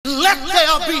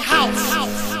Beat House.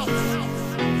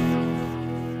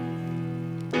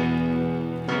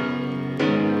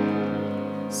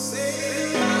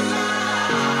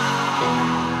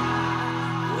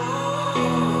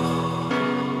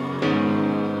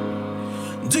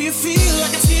 Do you feel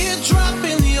like a teardrop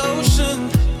in the ocean?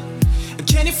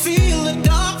 Can you feel a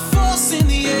dark force in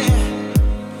the air?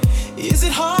 Is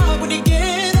it hard when you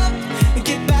get up and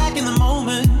get back in the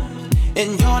moment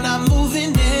and you're not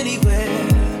moving anywhere?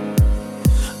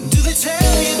 Do they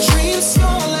tell you dreams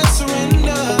small and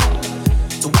surrender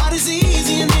to what is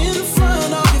easy and in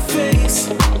front of your face?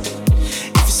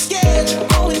 If you're scared you're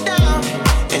going down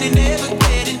and you're never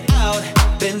getting out,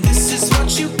 then this is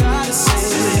what you gotta say.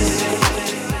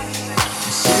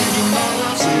 Saving my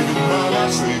life, saving my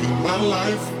life, saving my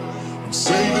life. I'm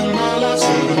saving my life,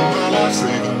 saving my life,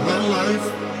 saving my life.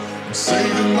 I'm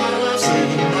saving my life,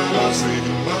 saving my life,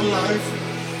 saving my life.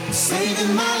 I'm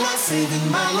saving my life,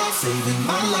 saving my life, saving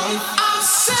my life. I'm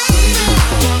saving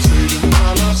my life, saving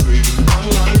my life, saving my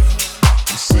life.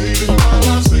 I'm saving my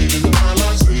life, saving my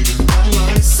life, saving my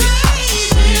life.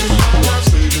 Saving my life,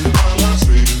 saving my life,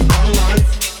 saving my life.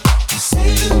 I'm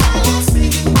saving my life,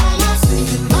 saving my life,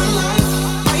 saving my life.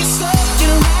 Are you stuck in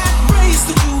a rat race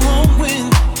that you won't win?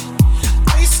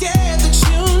 Are you scared that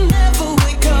you'll never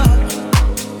wake up?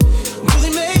 Will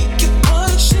they make you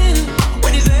punch in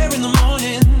when you're there in the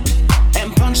morning and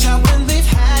punch out when they've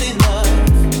had enough?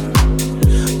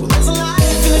 Well, there's a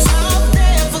life and it's out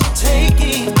there for the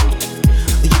taking.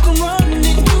 You can run and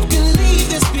you can leave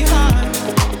this behind.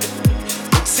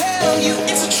 They tell you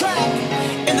it's a trap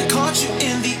and they caught you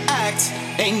in the act.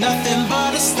 Ain't nothing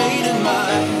but a state of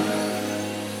mind.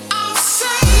 I'm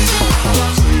saving My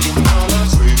life, saving my life,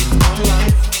 saving my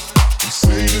life. I'm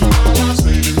saving my life,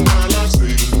 saving my life,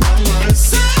 saving my life.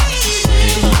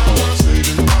 Saving my life,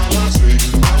 saving my life,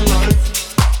 saving my life.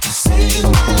 I'm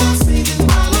saving my life, saving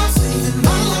my life, saving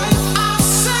my life. I'm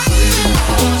saving My life,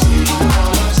 saving my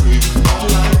life, saving my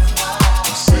life.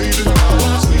 I'm saving my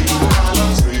life, saving my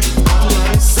life, saving my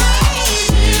life. Saving my life,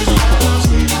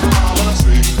 saving my life,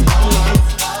 saving my life.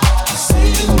 I'm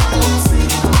saving my life,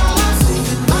 saving my life,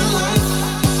 saving my life.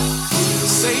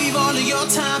 Save all of your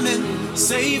time and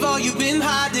save all you've been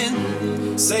hiding.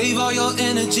 Save all your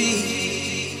energy.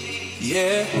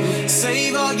 Yeah.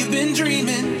 Save all you've been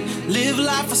dreaming. Live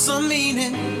life for some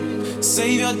meaning.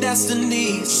 Save your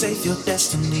destiny. Save your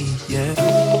destiny. Yeah.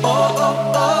 Oh,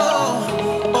 oh,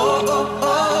 oh. Oh, oh,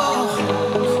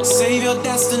 oh. Save your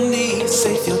destiny.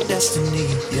 Save your destiny.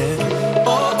 Yeah.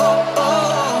 Oh, oh, oh.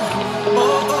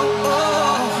 Oh, oh,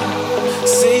 oh.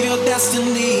 Save your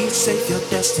destiny. Save your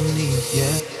destiny.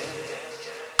 Yeah.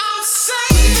 I'm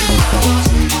saving My life,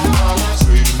 saving my life,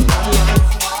 saving my life.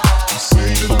 I'm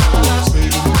saving my life,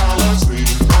 saving my life,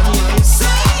 saving my life.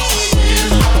 Saving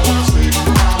my life, saving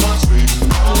my life, saving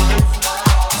my life.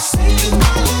 I'm saving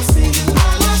my life, saving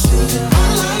my life, saving my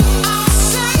life. I'm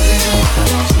saving My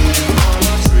life,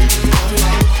 saving my life, saving my life.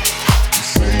 I'm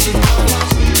saving my life,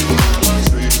 saving my life,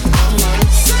 saving my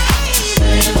life. Saving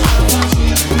my life,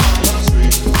 saving my life,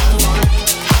 saving my life.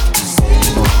 I'm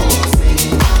saving my life,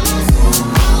 saving my life, saving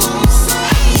my life.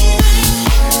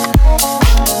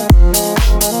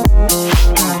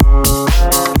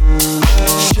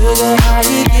 Sugar, how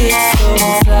you get so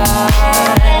fly?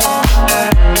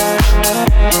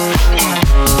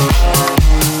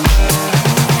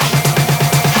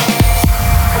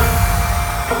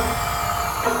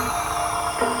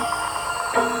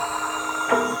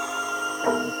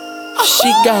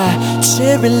 She got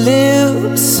cherry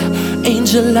lips,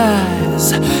 angel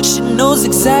eyes. She knows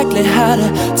exactly how to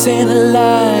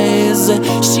tantalize.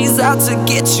 She's out to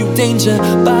get you, danger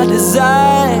by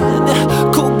design.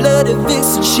 Cold-blooded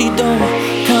vixen, she don't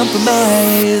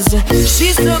compromise.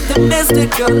 She's something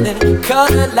mystical and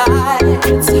color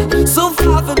lights. So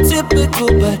far from typical,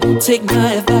 but take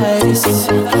my advice.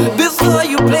 Before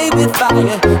you play with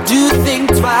fire, do think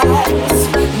twice.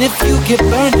 And if you get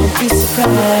burned, don't be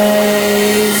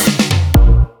surprised.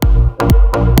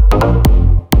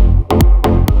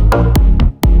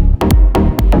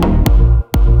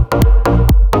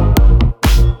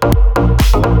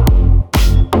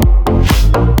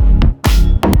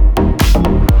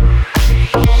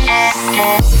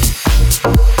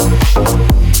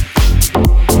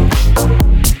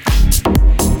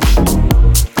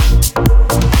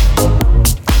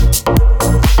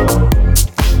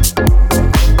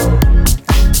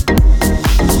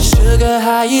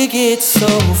 How you get so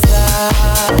fly?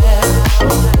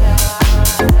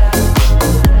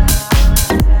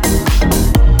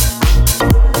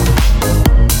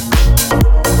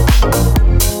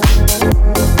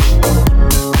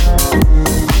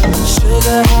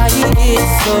 Sugar, how you get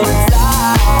so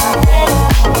fly?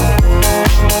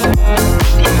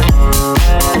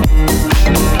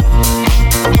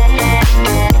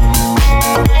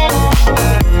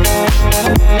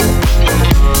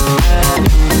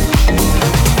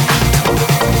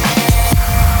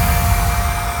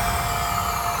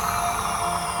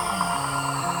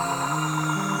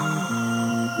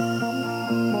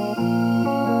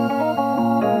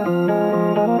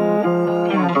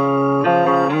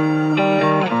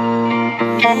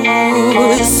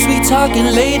 Ooh, sweet talking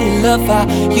lady, love how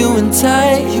you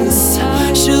entice.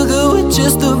 Sugar with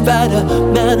just the right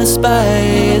amount of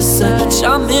spice.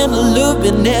 Charming,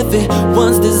 alluring,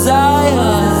 everyone's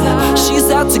desire. She's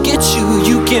out to get you,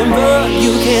 you can run,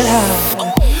 you can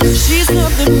hide. She's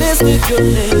something mystical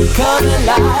and color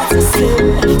lights a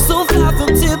sin. So far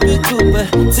from typical,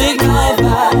 but take my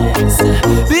advice.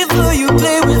 Before you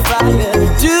play with fire,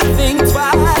 do think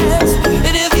twice.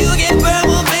 And if you get burned,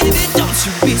 well baby, don't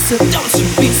you be so, don't you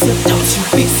be so, don't you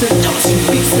be so, don't you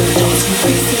be so, don't you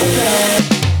be so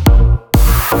bad.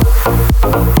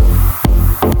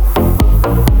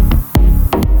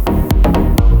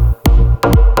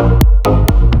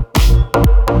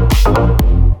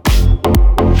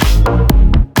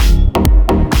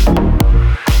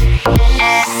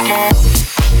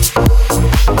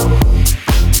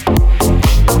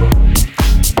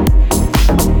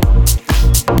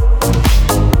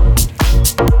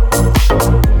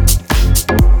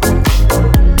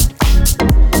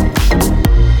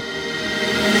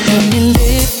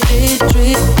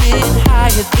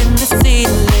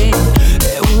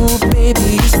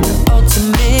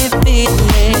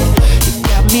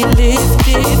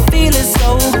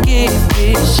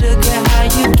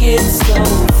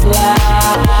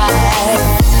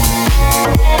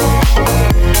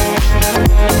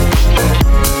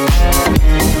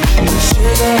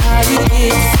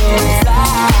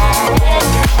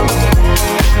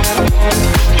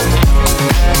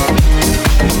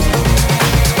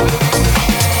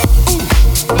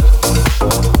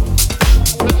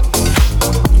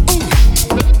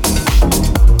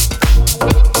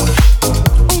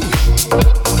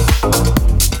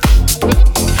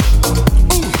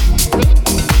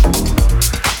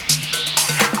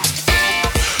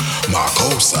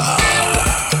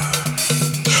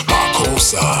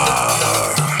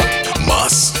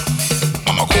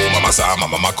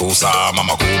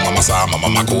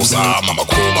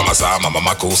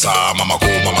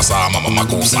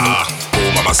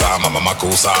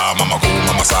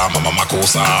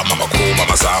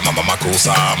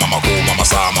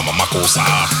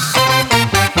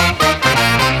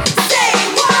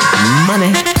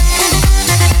 Money.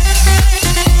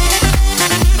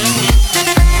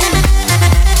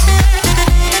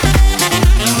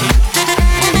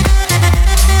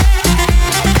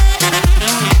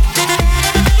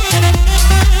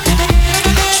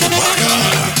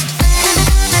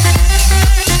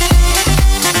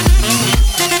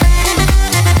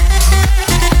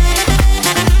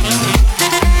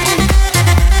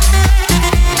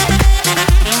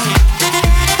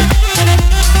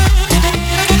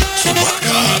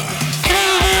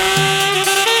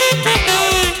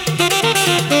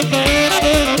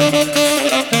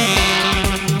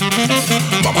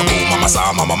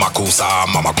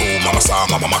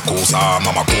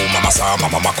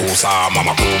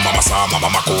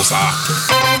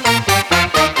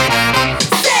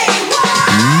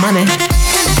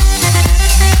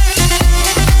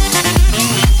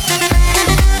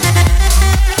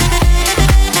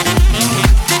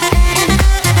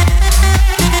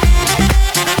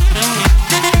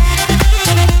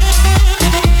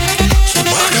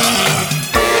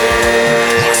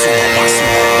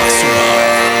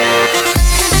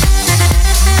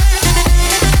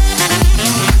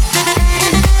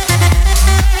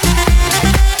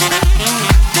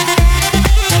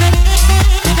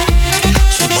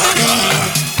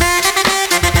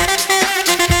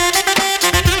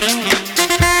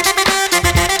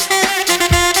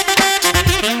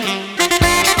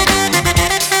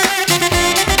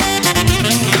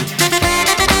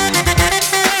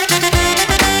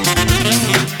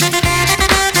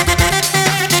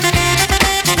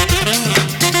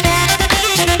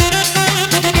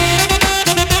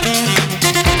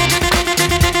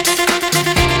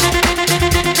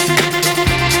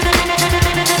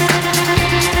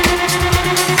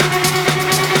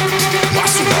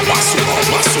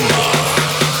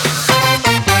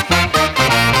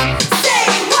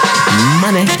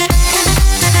 Money.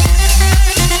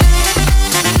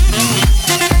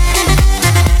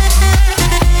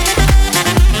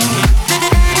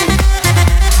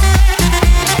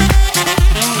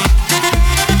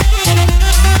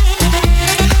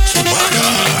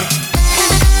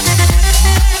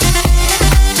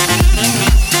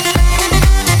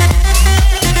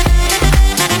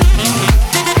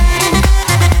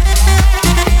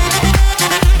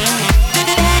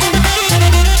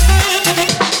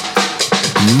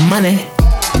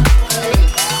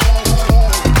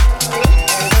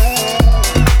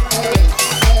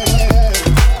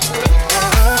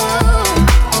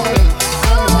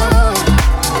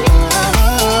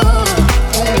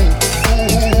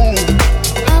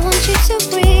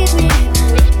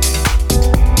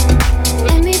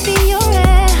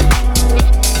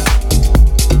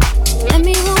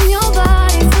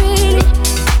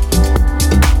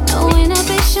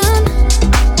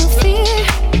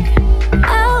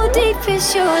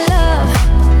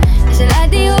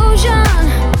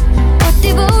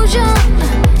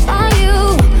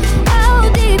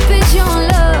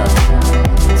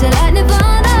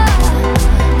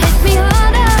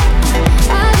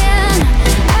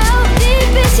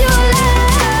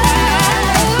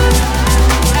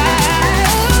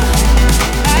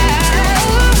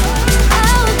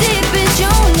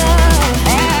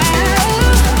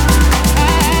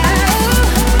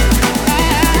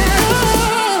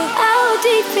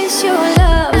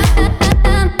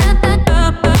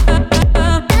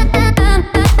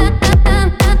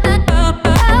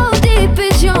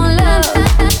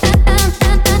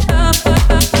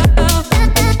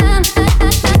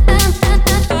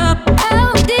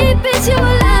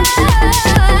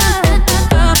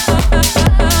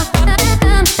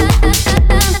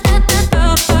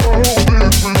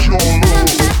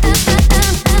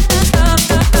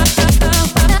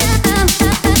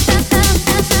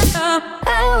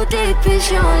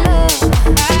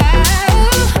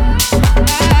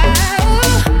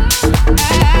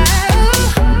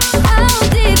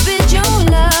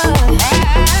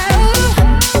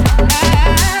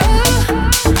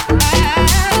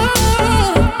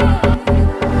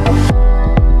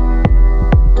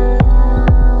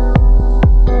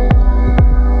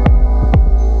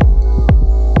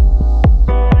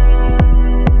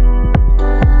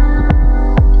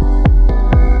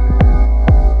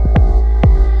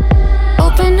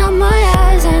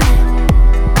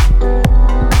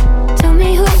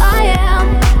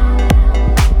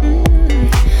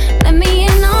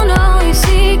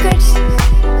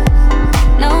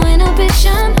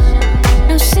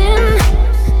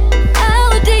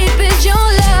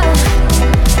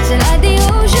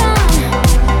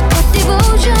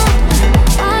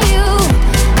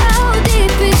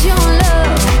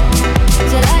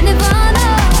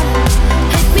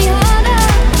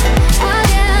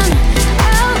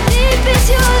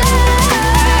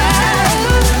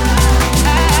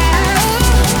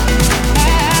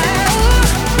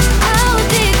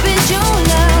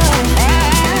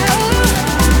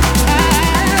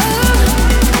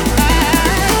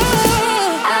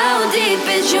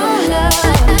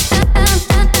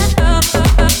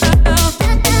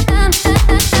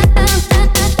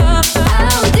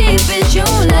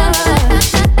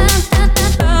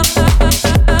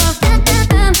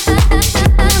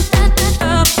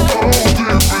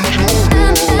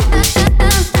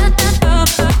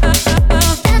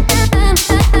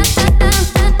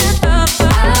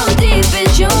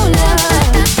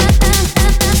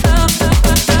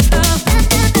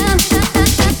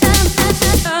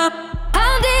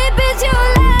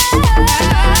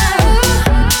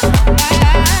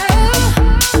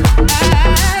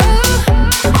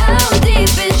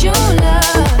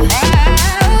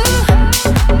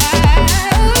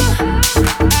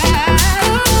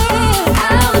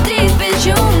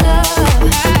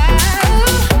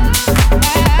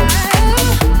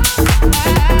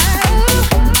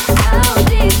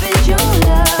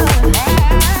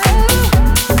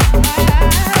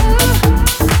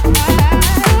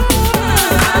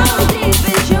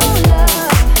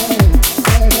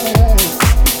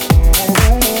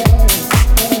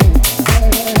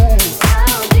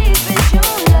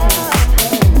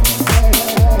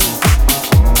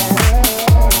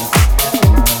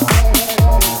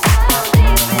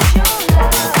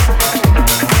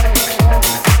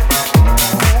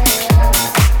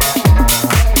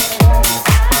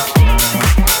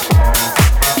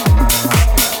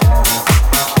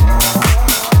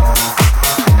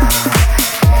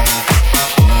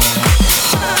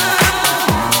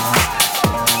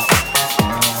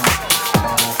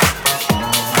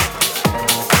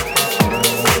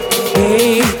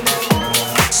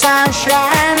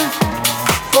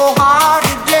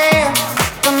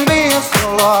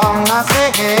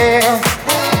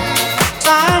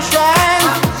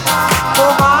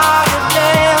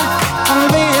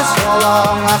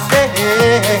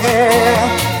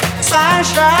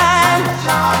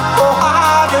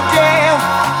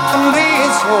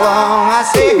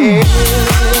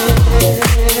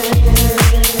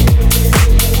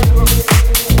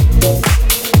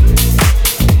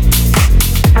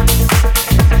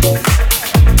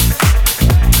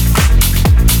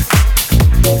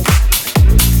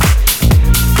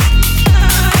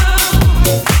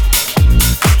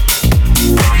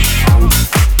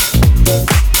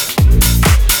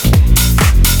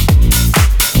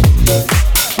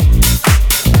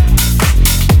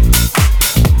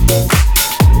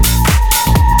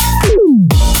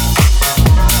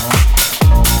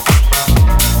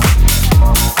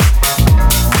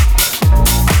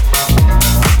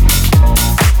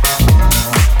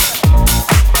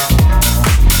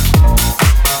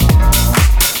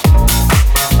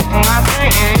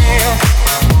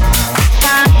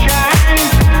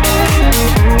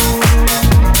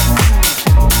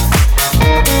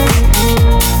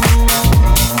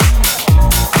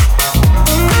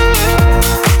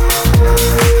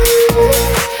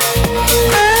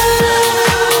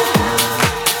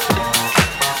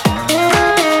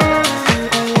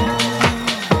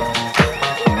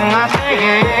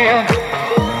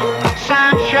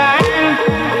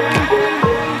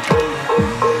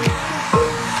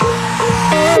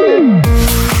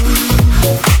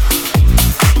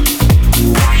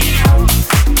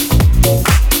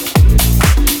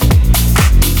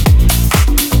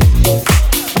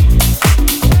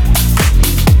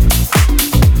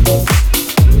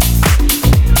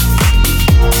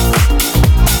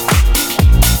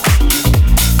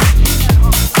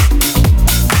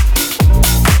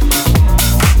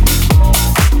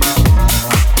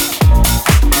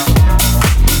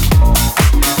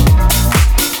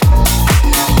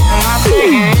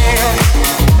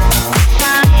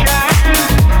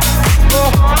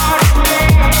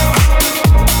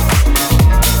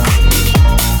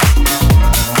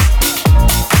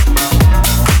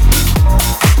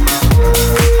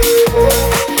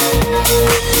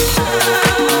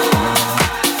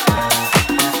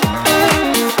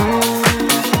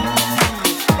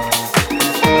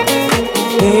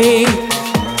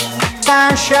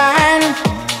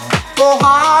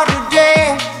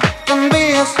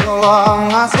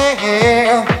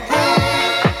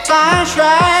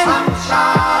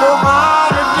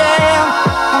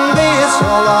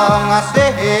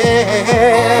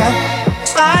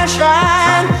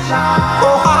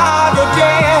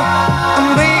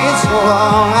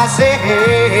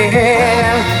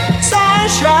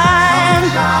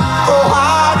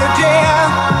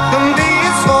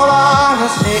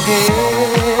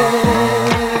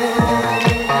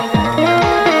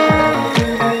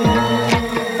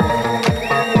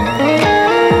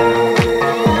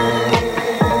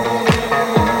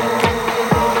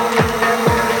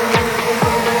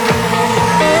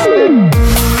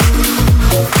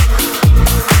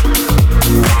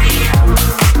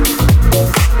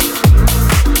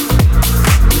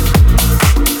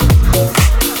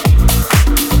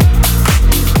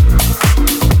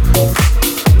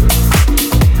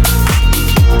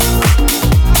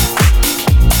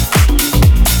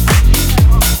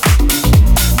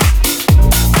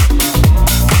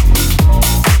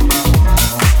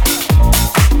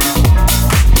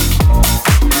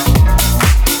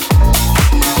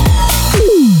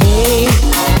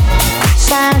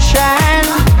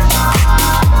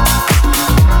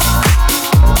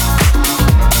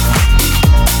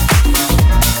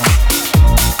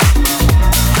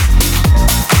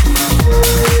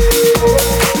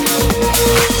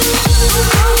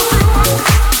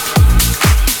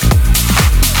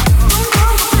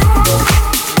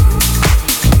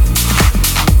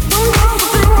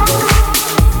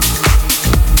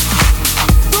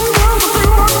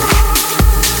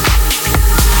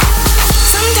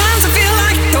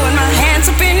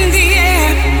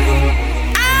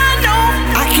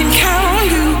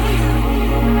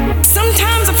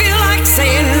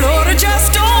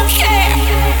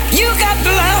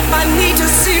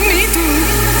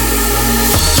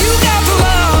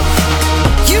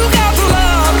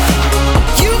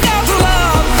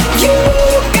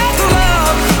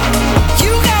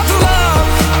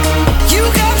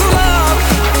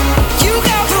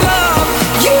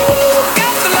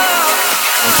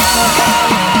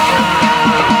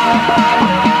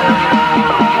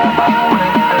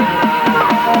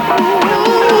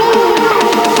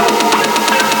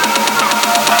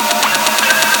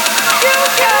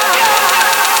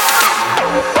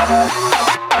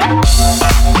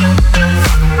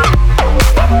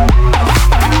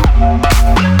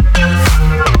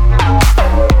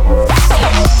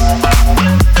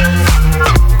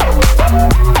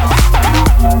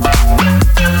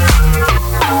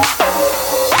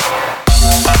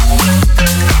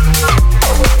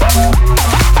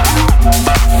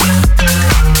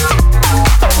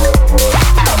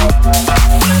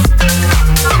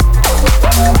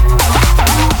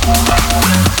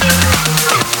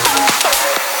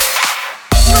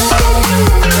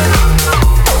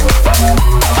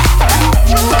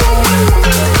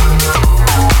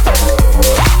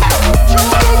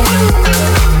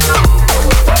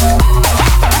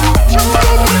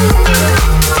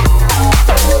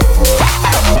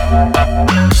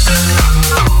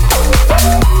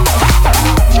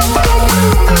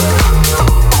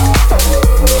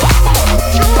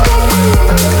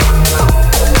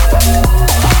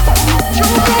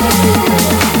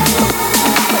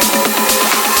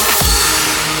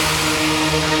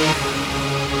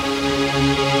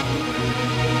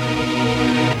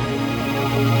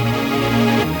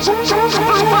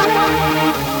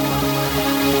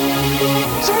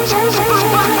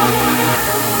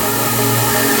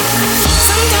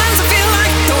 Sometimes I feel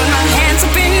like throwing my hands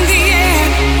up in the air.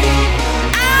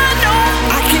 I know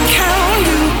I can count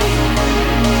you.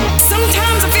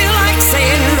 Sometimes I feel like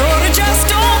saying, Lord,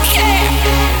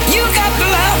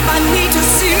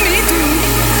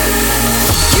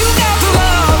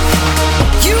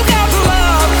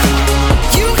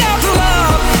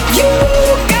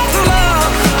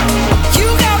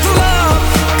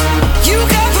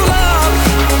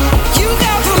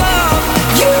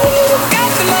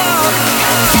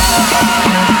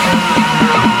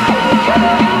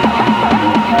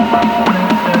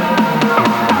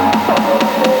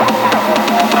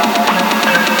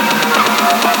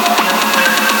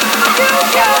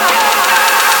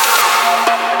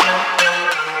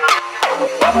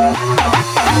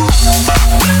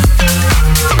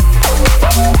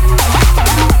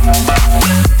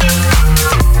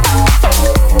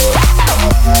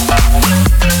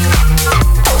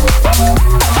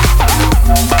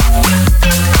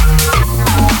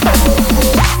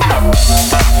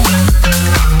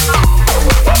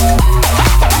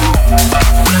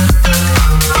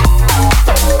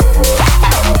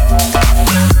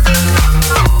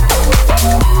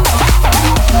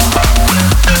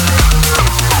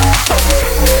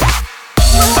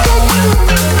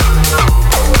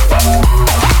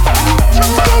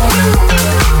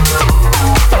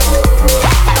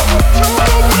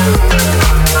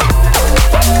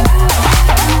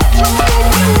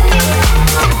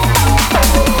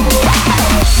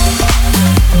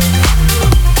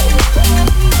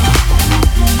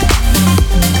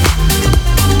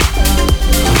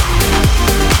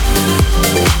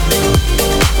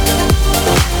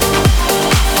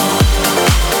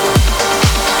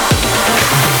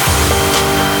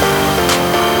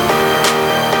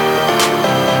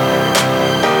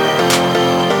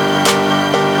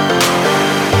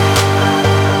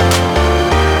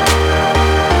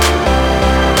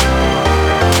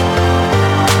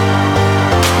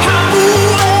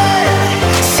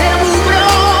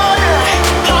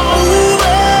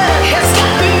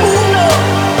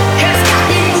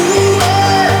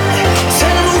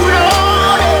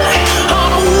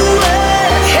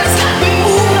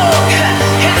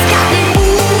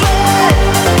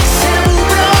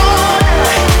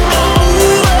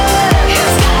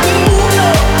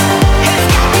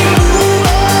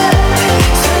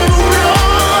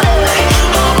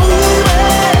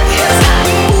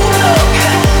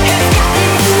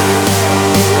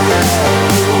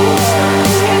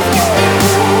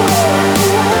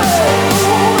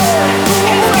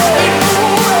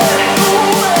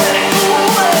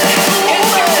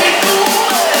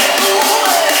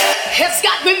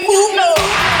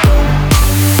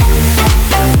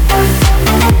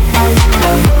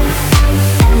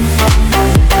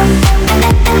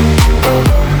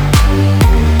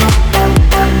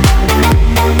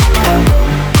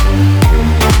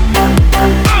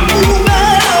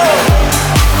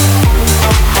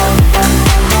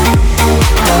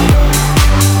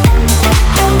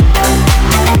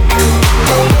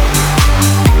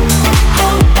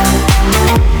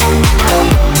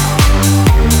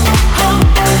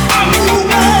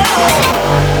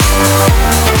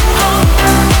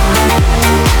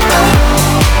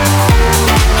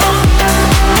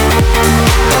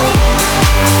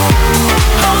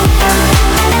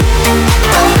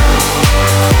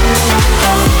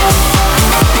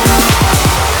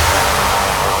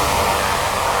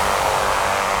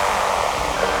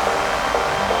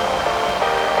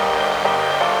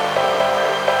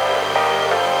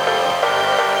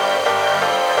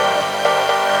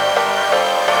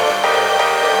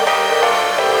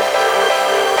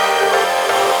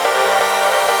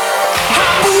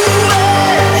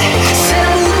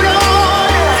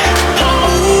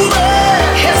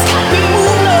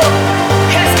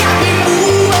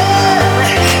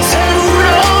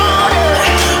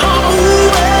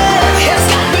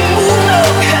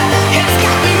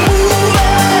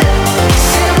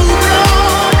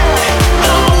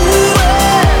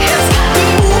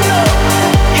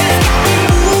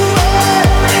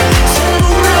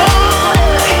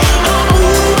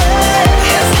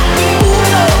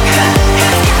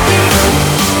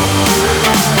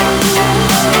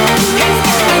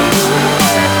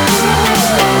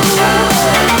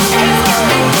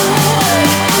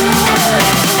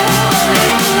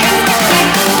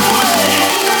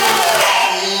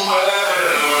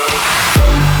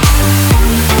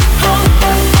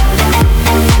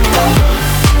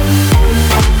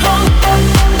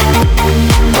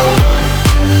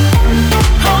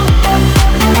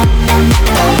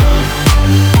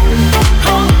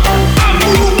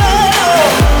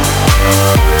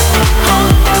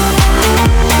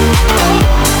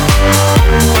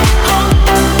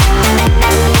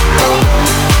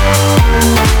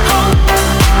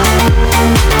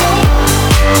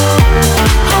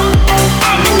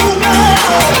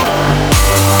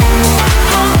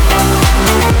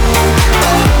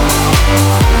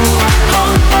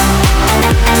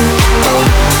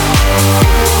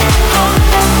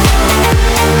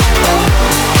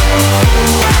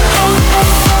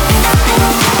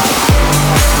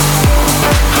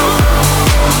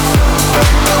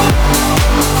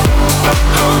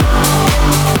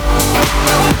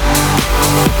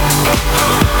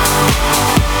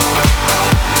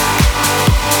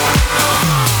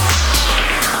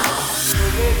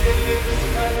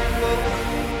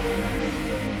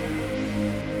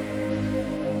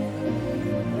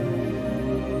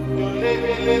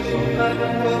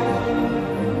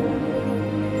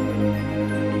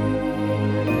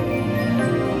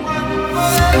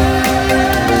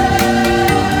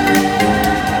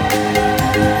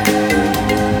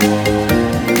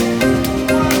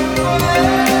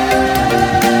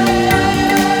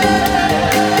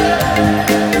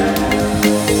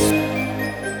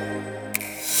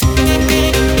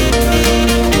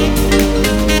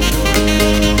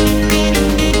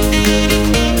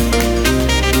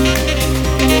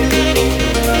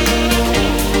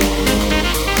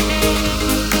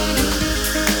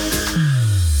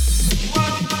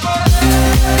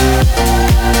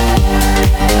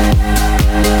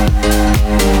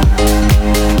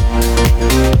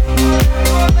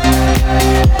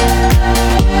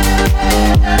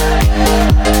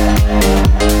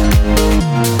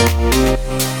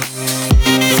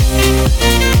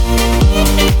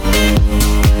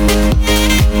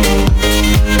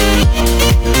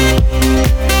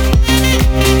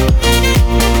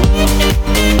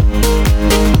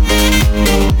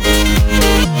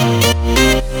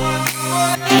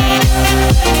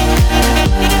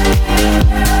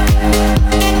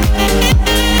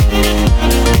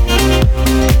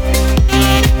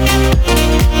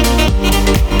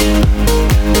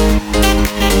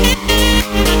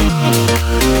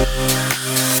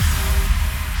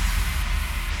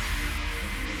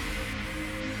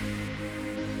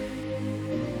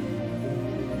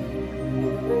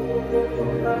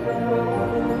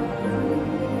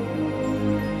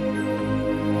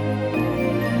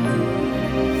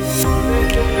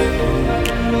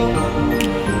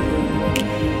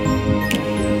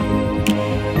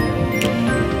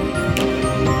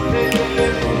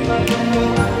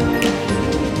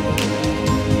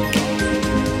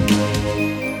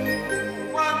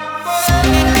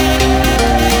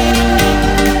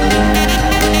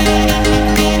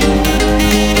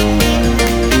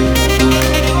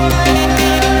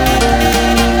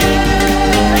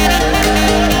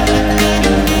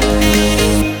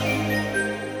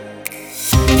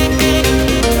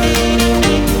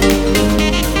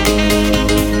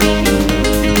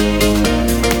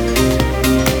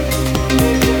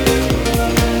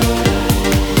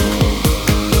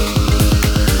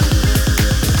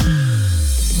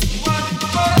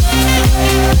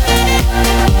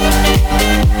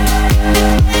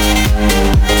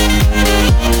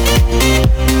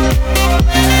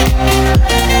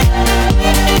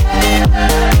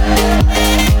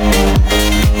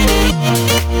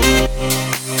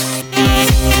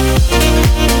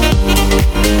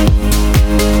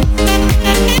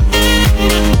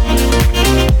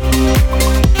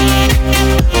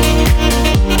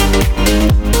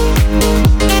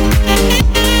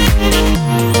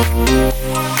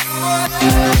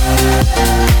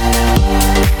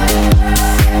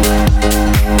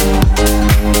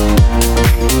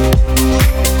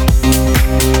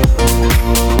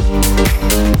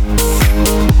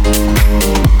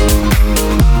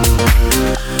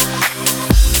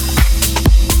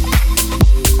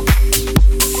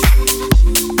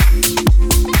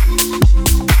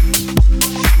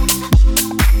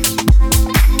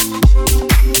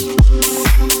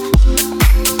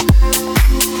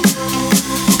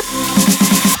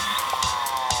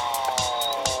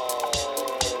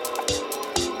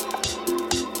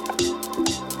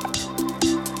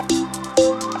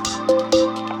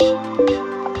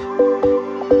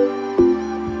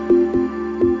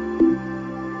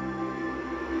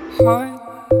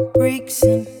 Heartbreaks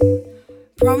and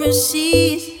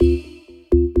promises,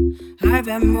 I've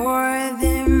had more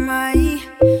than my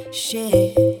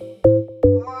share.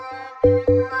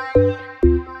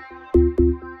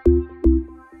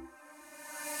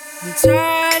 I'm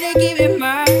tired of giving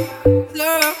my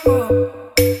love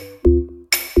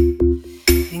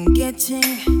and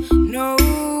getting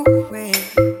nowhere.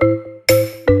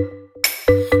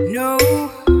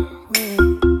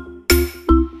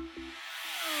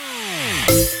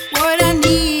 What I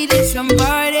need is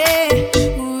somebody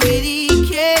who really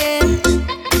cares.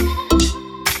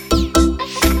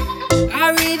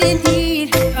 I really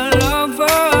need a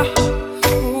lover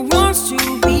who wants to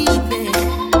be there.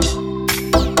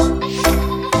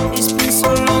 It's been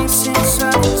so long since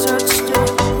I've touched a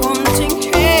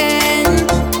wanting hand.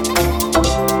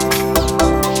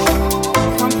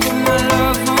 Come put my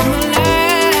love on the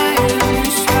line.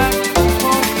 Strive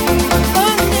for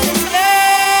understand.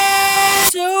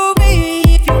 So baby,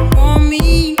 if you want me,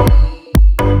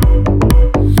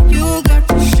 you got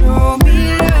to show me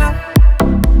love.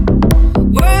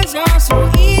 Words are so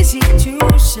easy to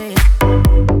say,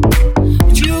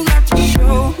 but you got to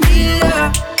show me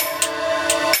love.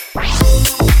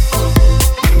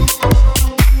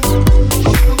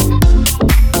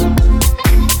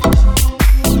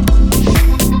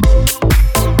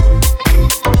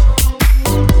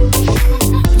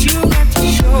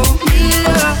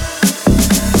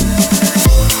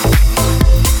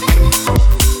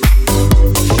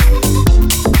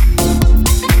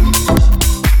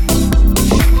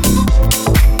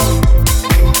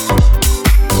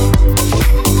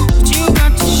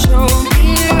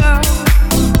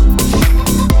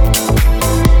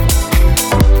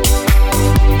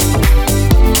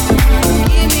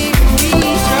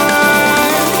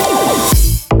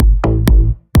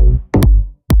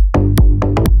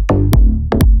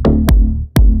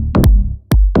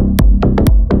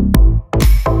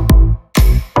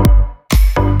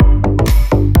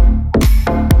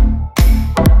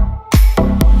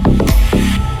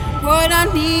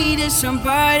 needed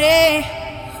somebody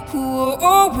who will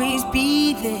always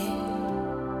be there.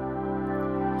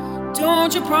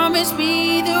 Don't you promise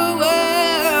me the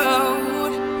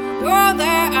world, all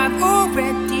that I've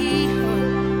already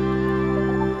heard.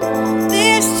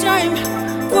 This time,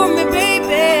 for me,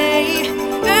 baby,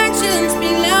 actions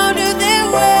speak louder than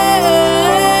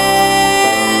words.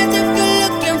 If you're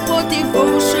looking for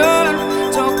devotion,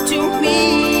 talk to me.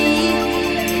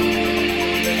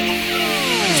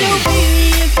 So baby,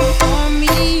 if you want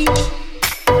me,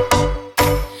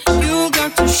 you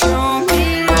got to show me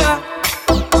love.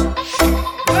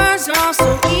 Words are so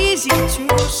easy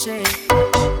to say,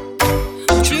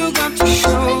 but you got to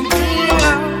show me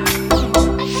love.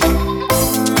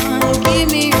 Give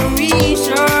me a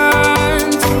reason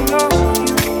to love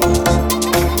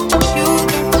you. You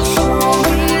got to show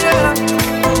me love.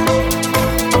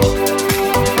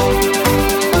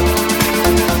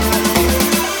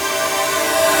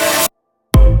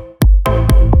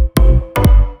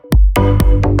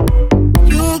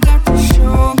 You got to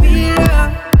show me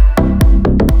love.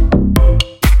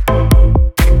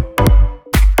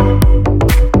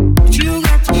 You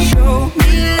got to show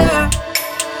me love.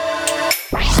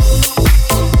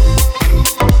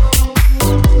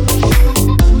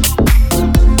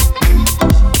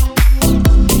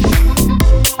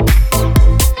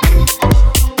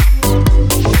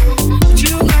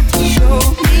 You got to show me love. You got to show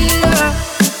me love.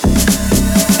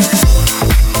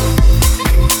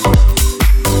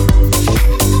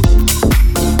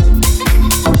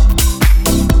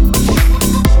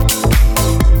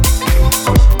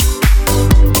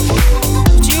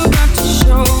 You got to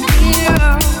show me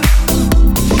love.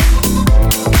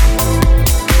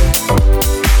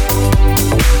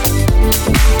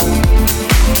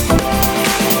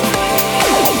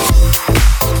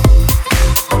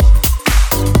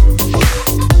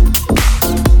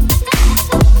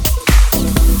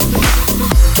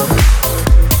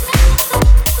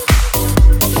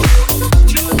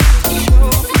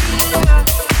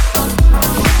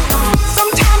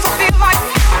 Sometimes I feel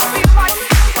like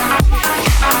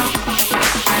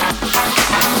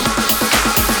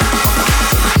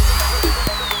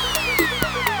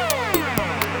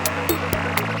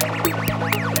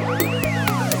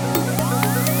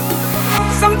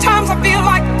Sometimes I feel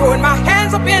like throwing my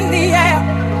hands up in the air.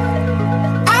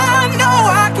 I know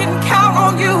I can count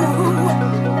on you.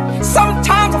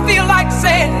 Sometimes I feel like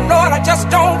saying, Lord, I just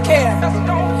don't care.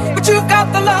 But you've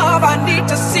got the love I need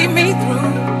to see me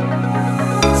through.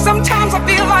 Sometimes I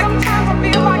feel like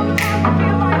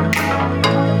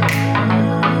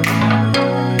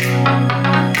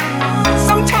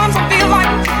Sometimes I feel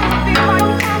like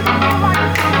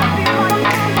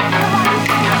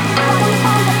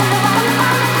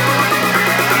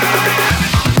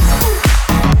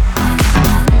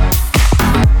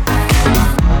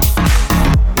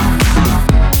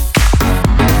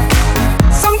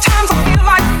Sometimes I feel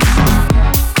like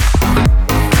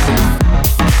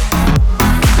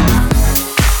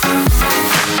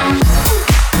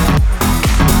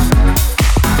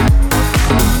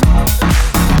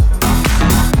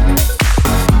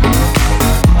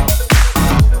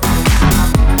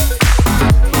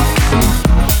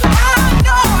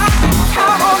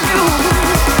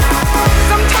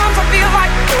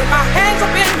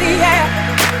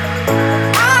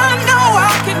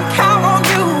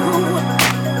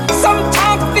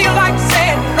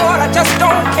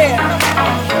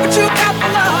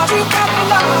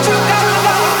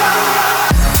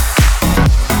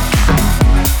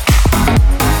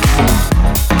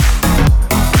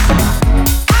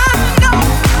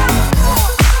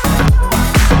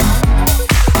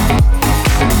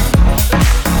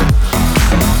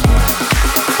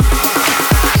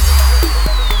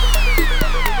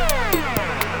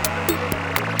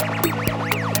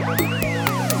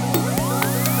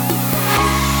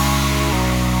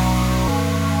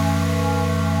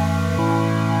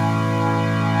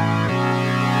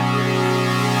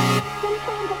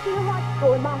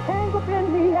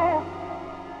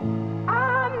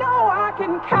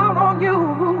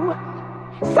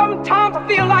Sometimes I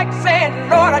feel like saying,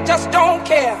 Lord, I just don't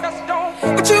care.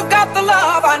 But you've got the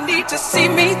love I need to see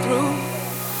me through.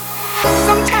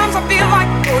 Sometimes I feel like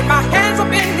throwing my hands up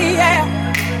in the air.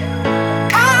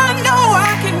 I know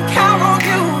I can count on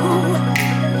you.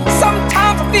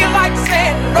 Sometimes I feel like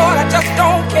saying, Lord, I just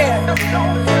don't care.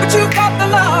 But you've got the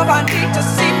love I need to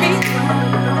see me through.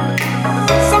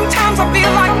 Sometimes I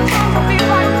feel like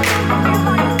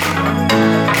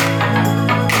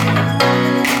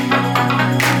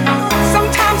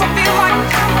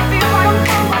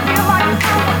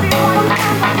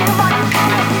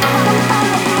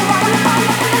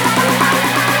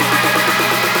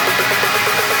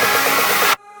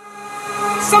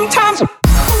Sometimes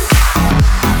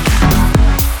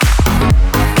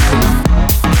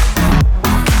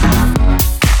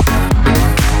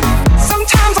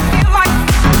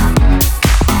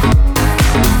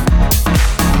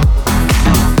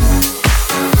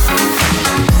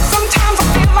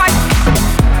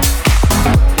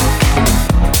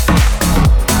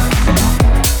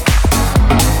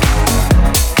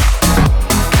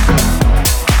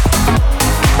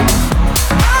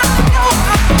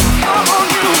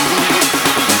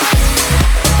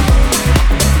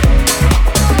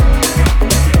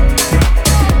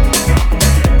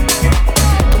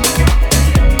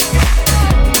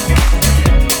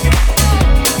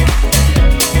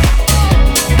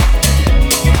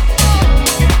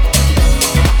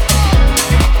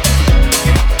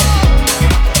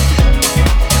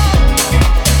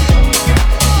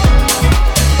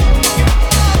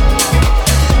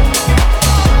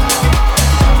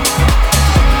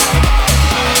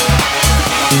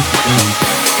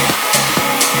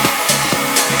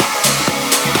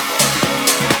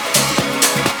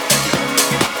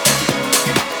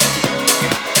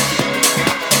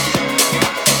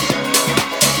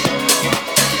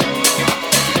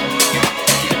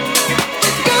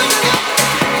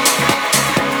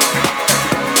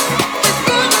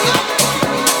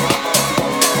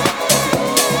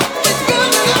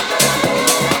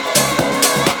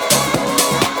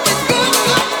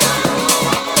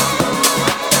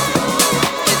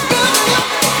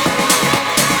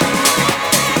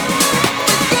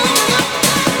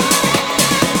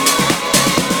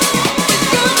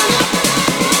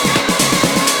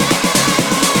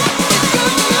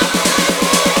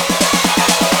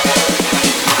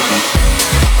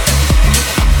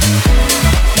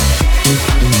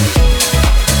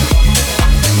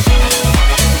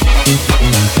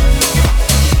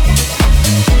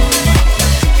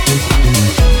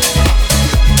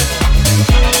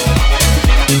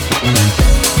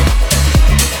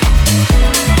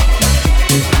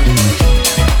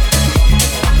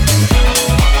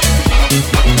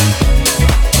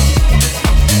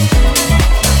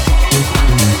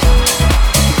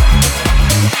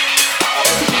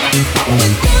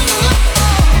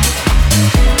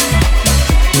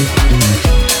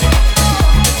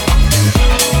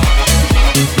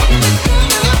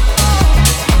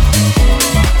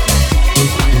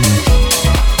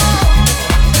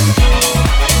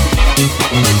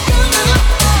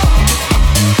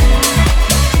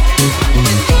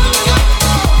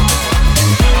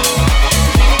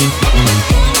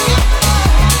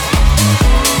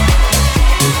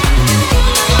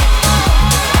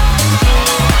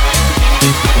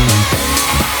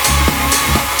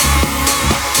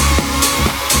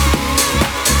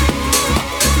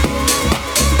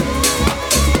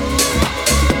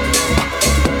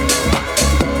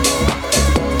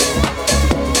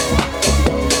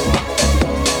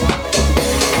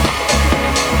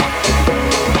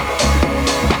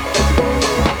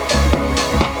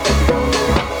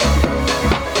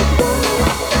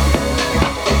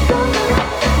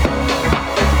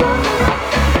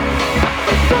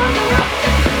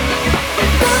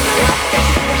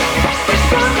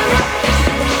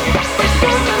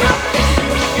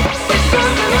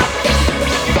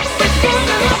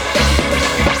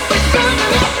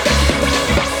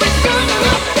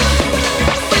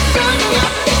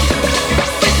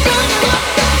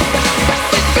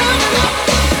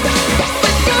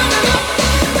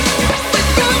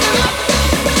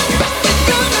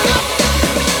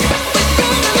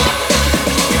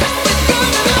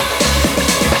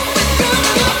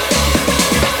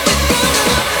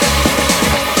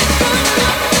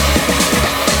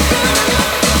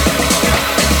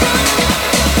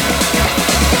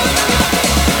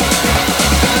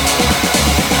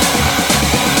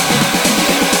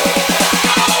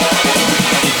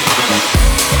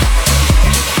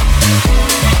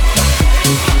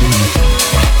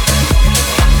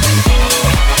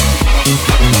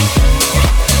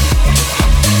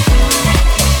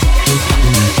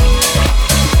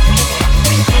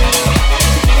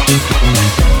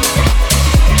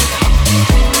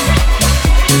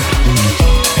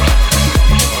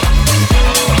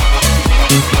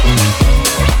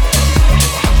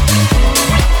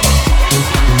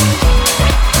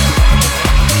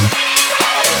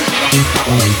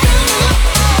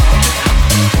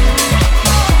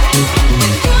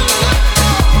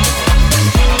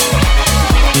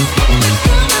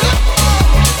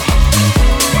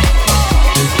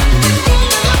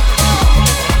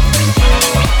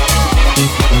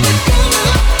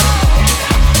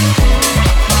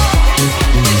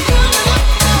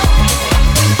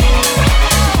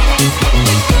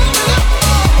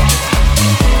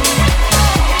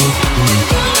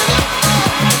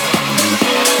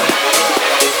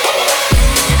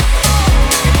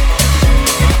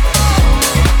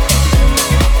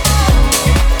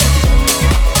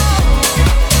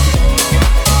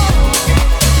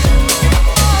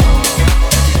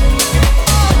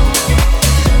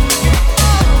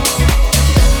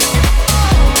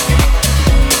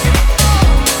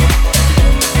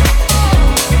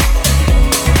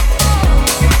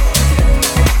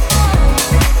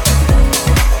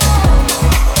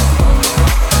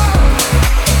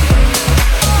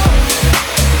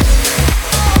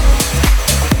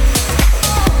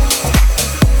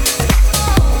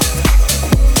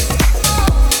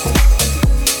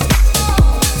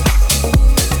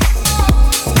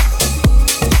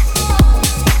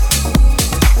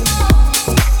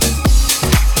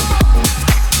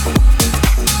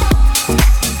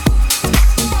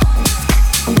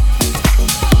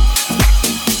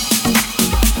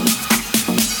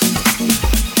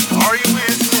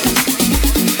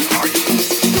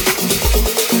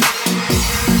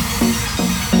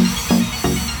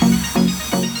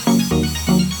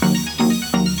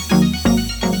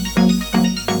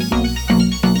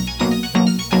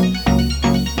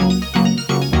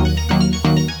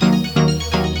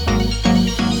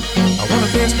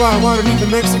by water beneath the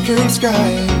Mexican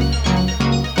sky.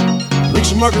 Drink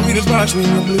some margaritas, watching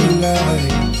the blue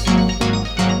lights.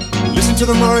 Listen to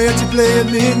the mariachi play at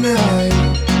midnight.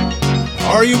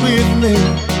 Are you with me?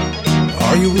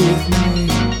 Are you with me?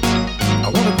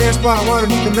 I wanna dance by water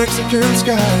beneath the Mexican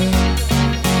sky.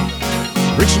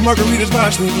 Drink some margaritas,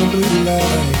 watching the blue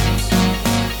lights.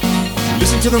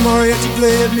 Listen to the mariachi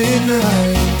play at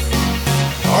midnight.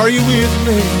 Are you with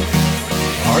me?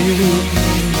 Are you with me?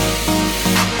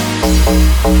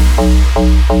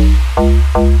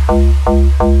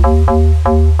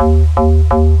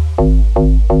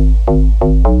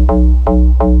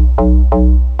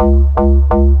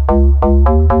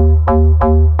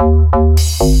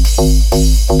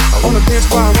 I wanna dance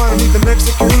by water beneath the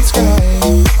Mexican sky.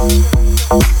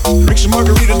 Drink some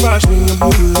margaritas, watching the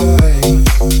blue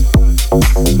lights.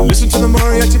 Listen to the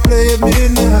mariachi play at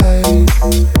midnight.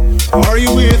 Are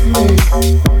you with me?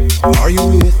 Are you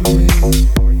with me?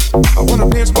 I wanna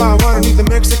dance by water beneath the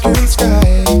Mexican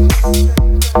sky.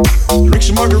 Drink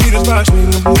some margaritas, watching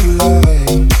the blue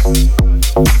lights.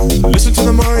 Listen to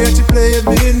the mariachi play at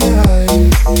midnight.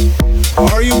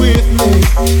 Are you with me?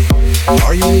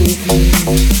 Are you with me?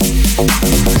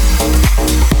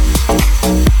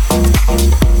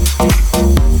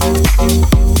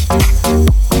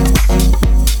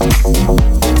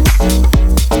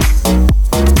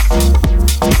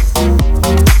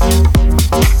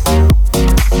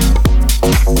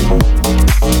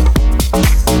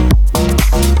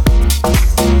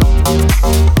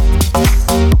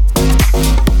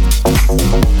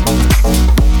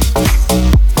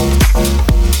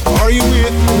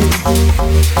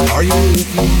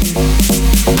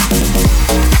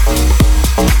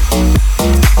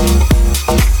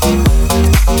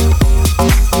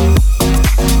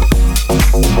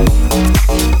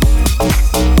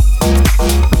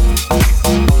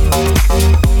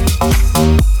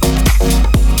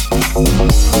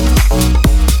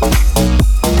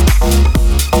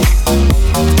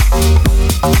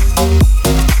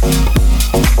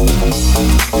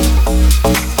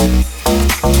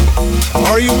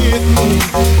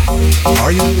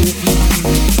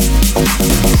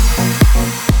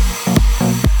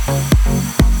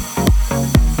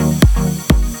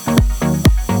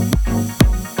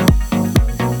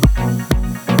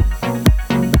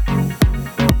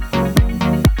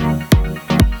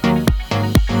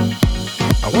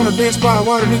 By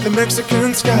water beneath the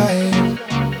Mexican sky.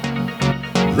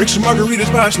 Drink some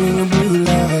margaritas, watching the blue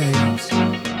lights.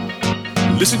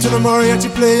 Listen to the mariachi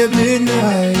play at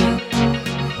midnight.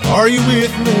 Are you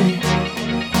with me?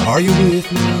 Are you with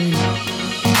me?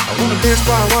 I wanna dance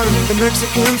by water beneath the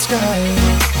Mexican sky.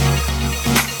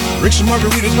 Drink some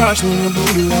margaritas, watching the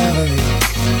blue lights.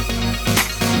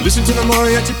 Listen to the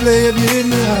mariachi play at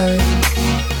midnight.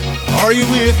 Are you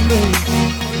with me?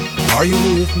 Are you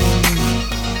with me?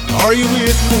 Are you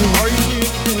with me?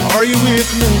 Are you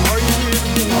with me?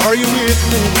 Are you with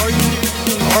me?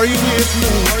 Are you with me? Are you with me?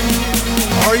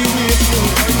 Are you with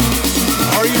me?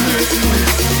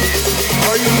 Are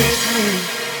you with me?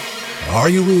 Are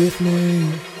you with me? Are you with me?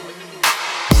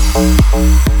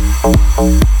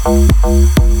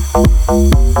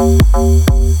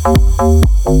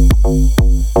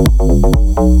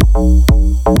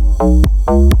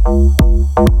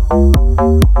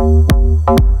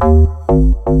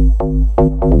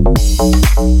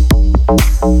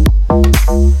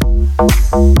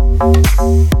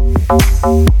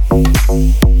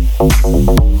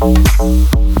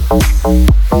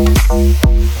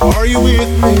 Are you with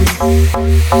me?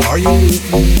 Are you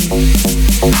with me?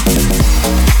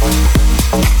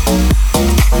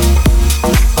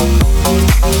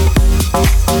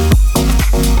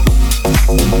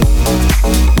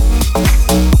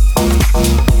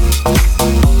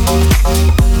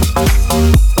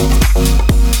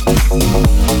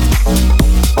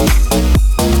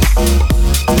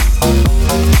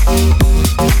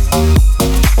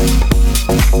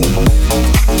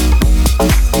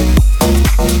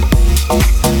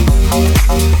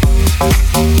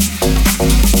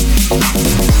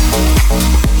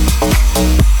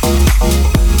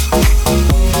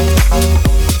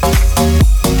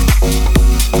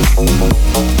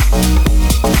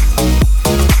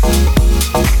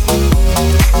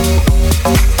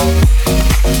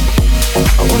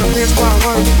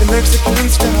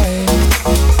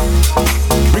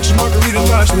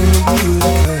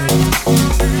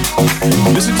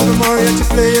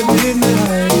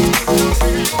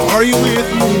 Are you with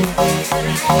me?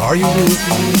 Are you with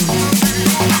me?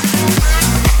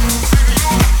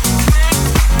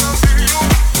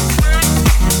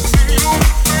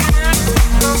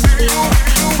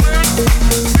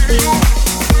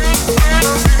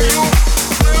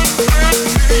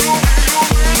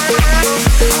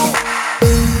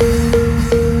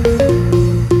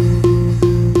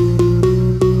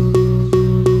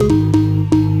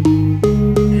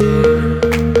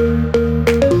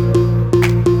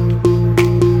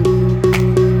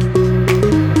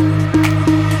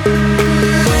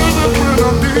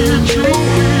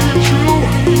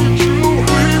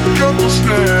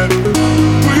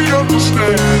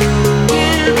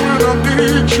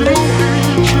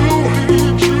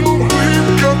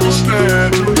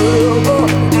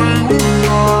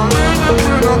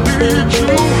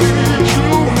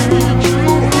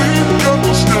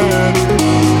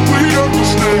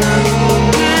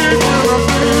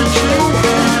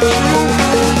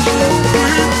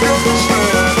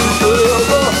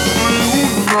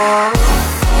 Together,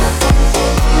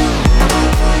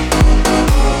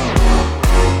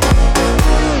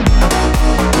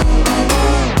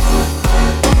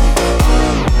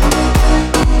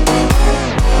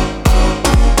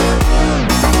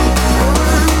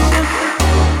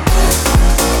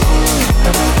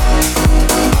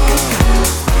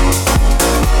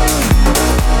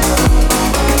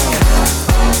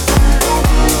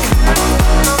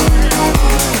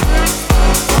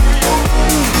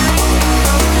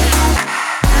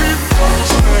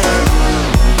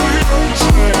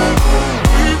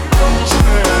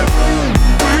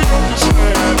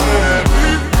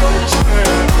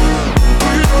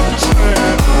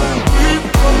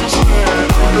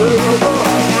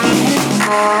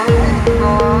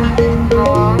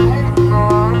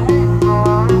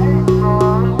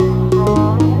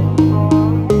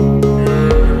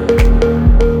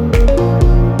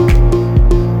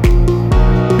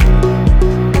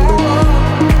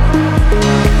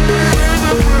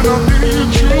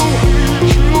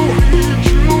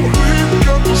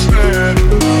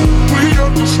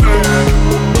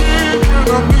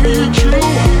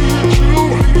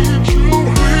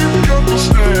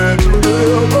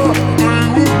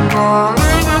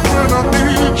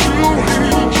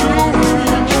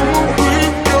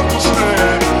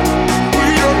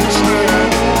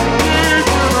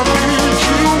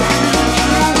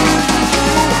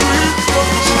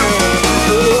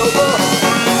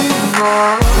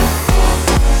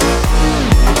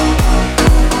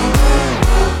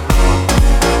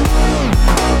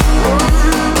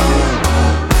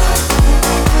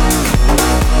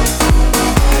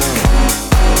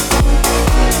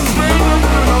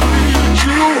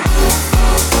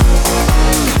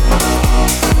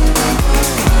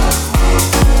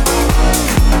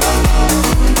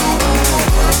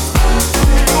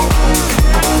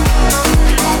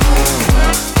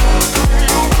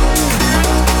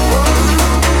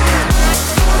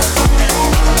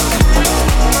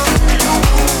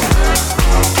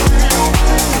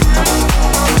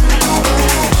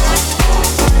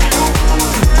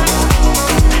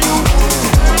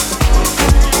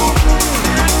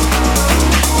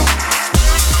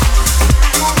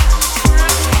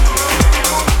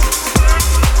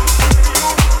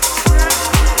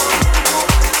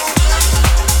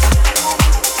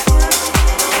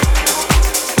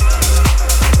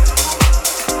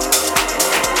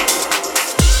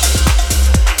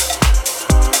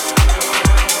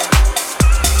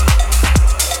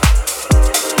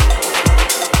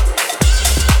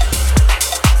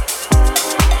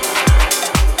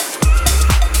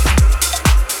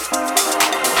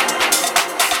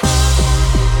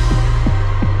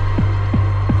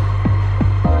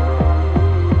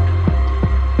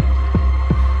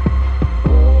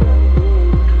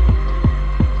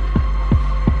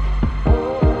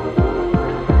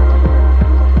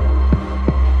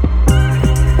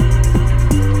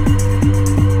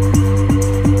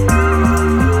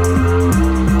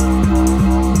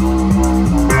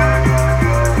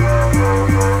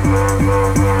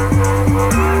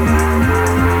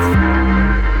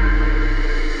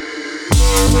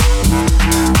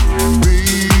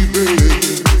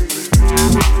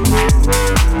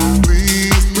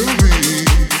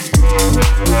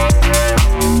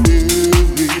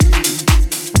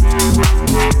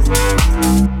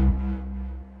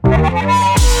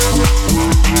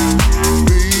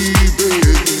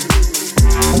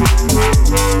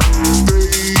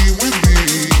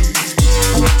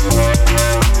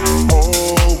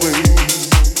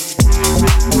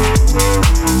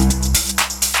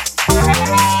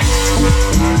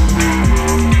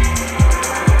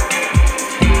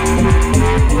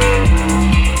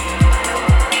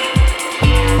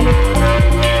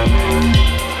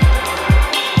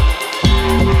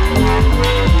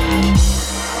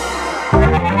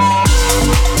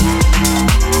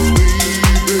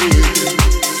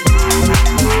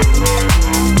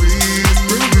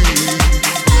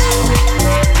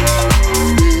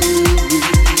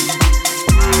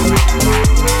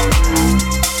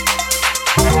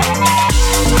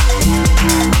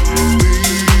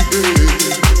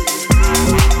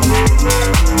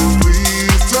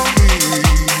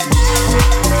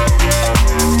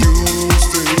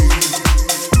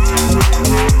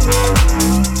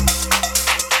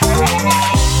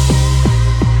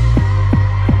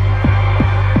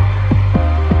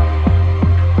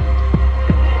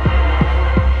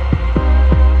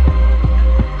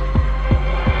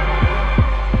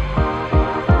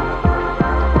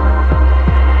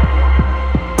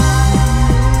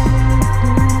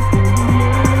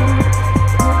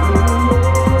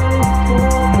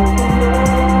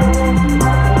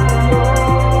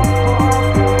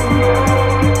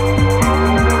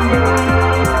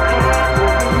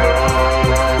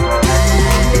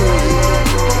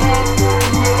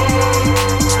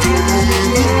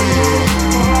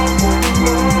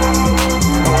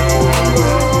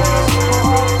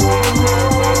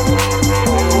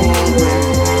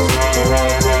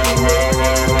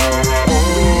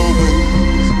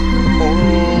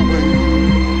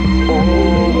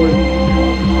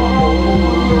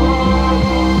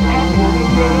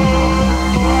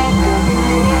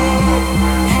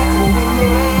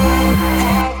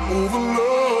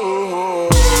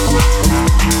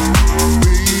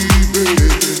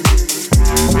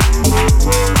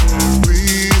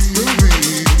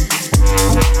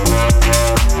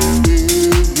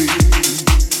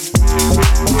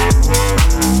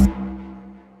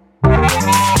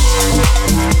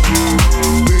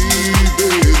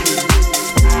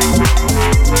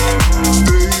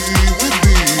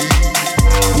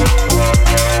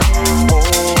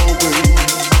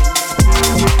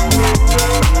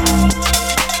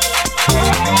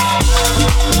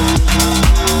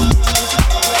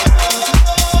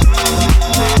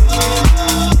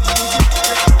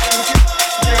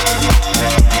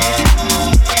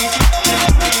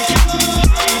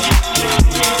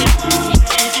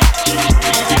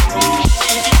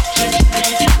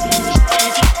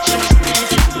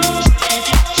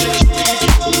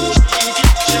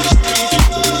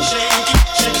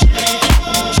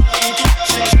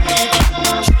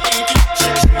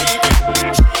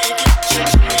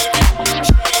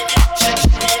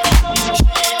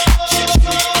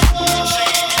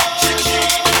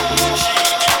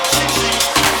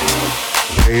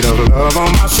 weight of love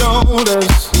on my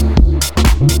shoulders.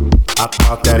 I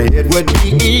thought that it would be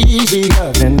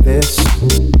easier than this.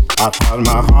 I thought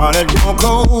my heart had grown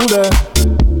colder,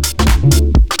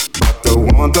 but the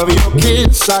warmth of your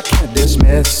kiss I can't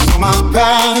dismiss. My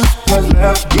past has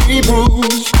left me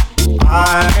bruised.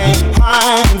 I ain't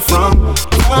hiding from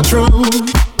the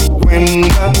truth. When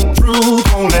the truth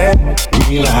won't let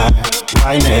me lie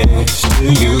right next to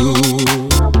you.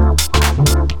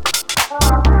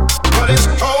 But it's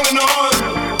holding on,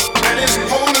 and it's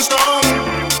holding strong.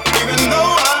 Even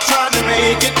though I tried to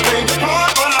make it break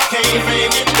apart, but I can't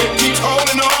fake it. It keeps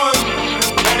holding on,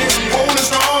 and it's holding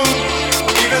strong.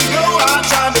 Even though I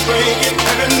tried to break it,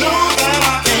 heaven knows that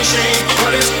I can't shake it.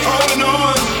 But it's holding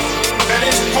on, and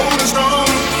it's holding strong.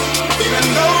 Even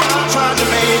though I tried to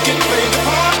make it break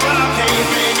apart, but I can't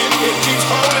fake it. It keeps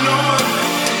holding on,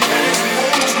 and it's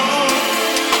holding strong.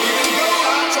 Even though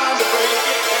I tried to break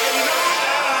it, heaven knows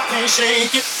that I can't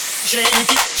shake it, shake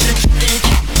it, shake it,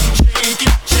 shake it, shake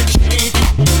it, shake it,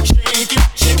 shake it, shake it,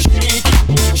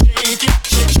 shake it,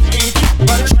 shake it,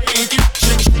 but shake it,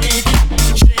 shake it,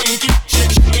 shake it, shake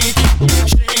it,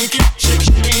 shake it, shake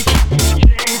it,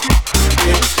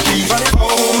 it keeps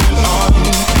holding on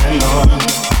and on.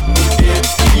 It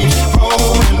keeps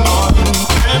holding on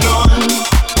and on.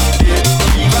 It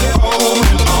keeps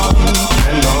holding on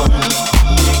and on.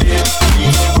 It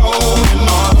keeps holding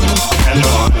on and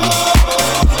on.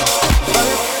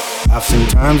 I've seen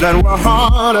times that were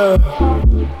harder.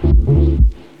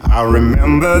 I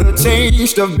remember the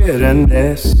taste of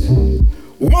bitterness.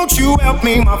 Won't you help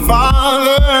me, my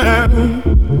Father?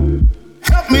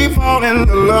 Help me fall in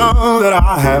the love that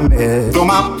I have missed. Though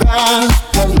my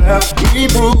past has left me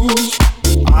bruised,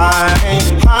 I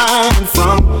ain't hiding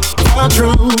from the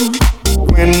truth.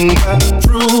 When the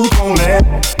truth won't let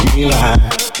me lie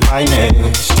right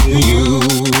next to you.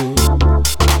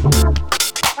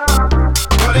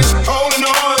 But it's holding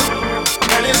on,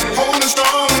 and it's holding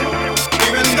strong.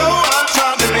 Even though I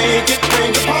tried to make it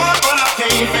break apart, but I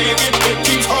can't fake it. It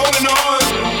keeps holding on,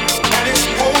 and it's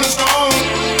holding strong.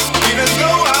 Even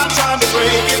though I tried to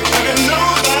break it, heaven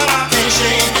knows that I can't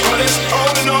shake it. But it's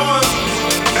holding on,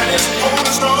 and it's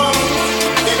holding strong.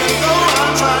 Even though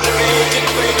I tried to make it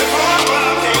break apart, but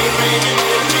I can't fake it.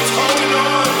 It keeps holding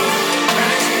on,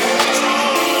 and it's holding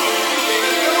strong.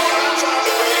 Even though I tried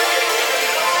to break it,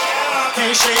 I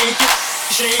can't shake it,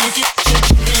 shake it,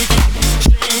 shake it, shake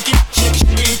it, shake it, shake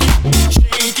it,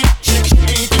 shake it, shake it,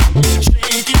 shake it,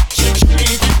 shake it, shake it, shake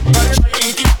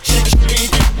it, shake it,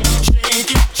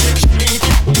 shake it, shake it,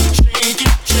 shake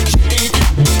it, shake it,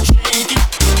 shake it.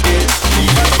 It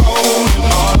keeps holding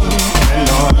on and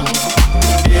on.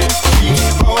 It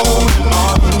keeps holding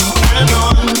on and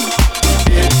on.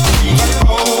 It keeps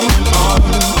holding on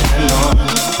and on.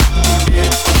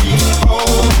 It keeps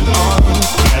holding on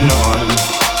and on.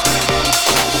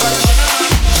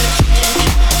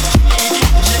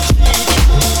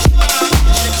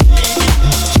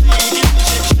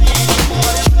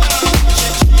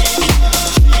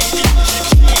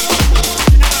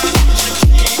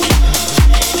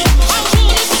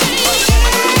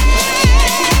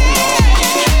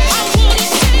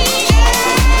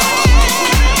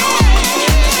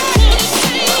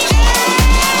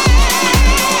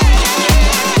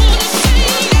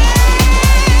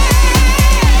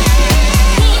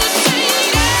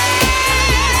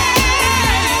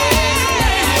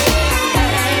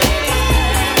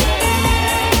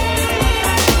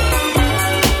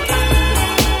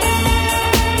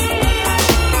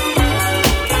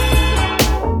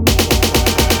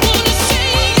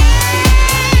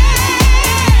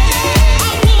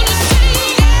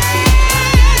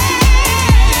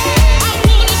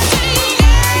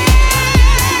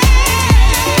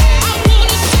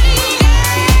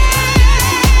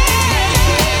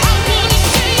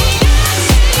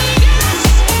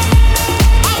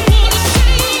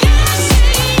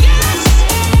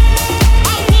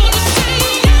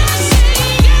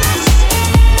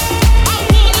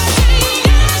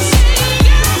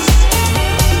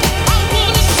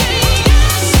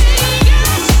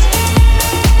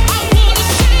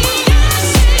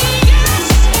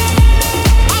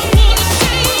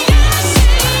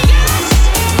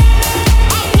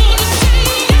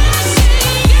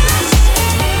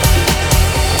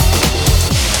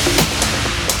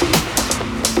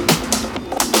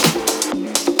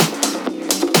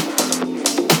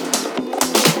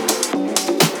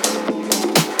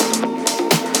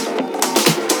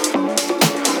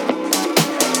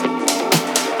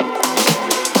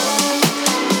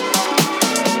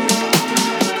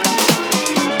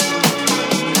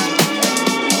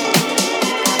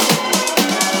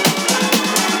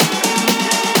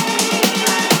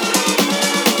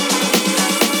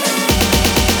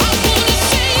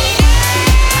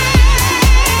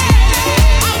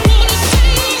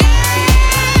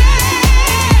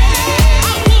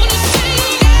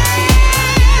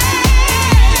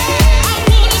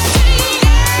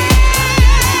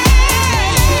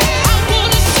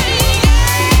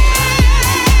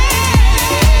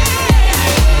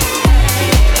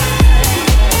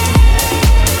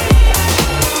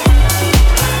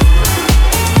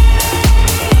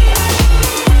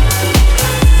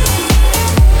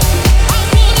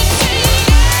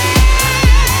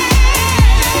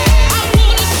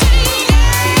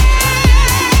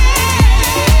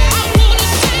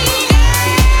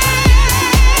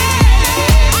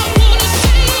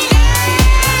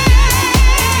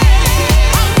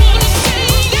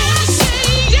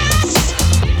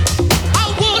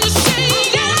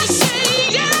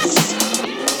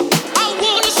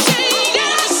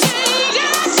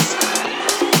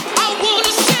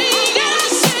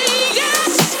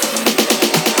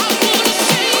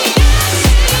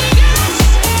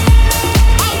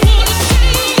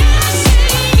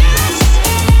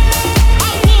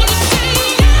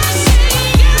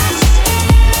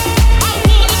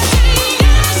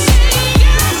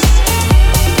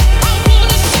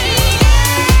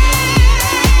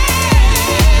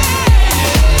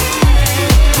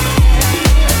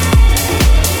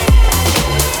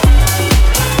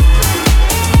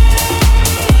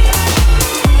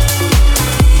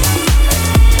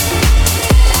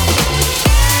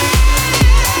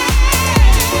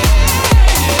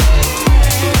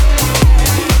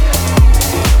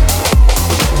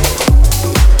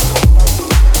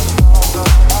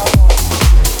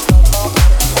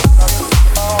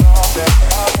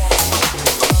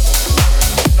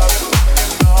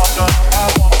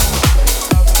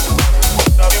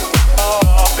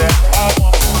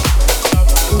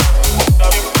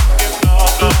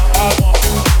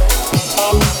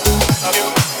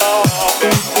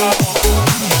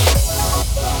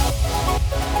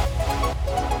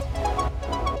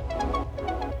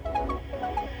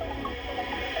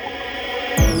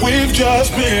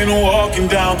 been walking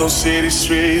down those city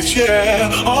streets,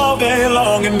 yeah, all day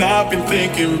long, and I've been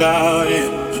thinking about it.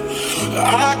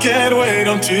 I can't wait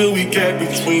until we get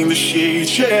between the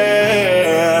sheets,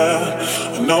 yeah.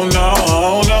 No,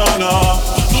 no, no, no.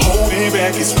 Holding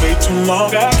back is way too long.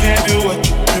 I can't do what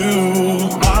you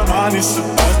do. My mind is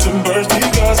about to burst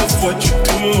because of what you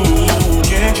do.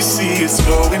 Can't you see it's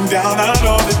going down? I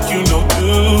know that you know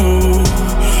too.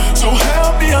 So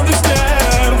help me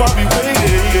understand why we waiting.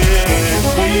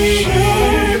 We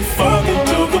should fuck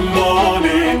until the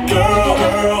morning, girl,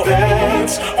 girl.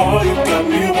 That's all you got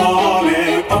me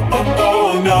wanting. Oh, oh,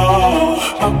 oh, no.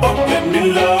 Oh, oh, let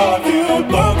me love you.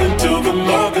 Fuck until the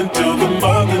mug, until the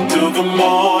mug, until the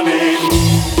morning.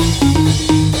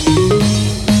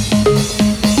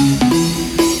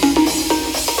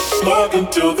 Fuck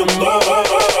until the mug.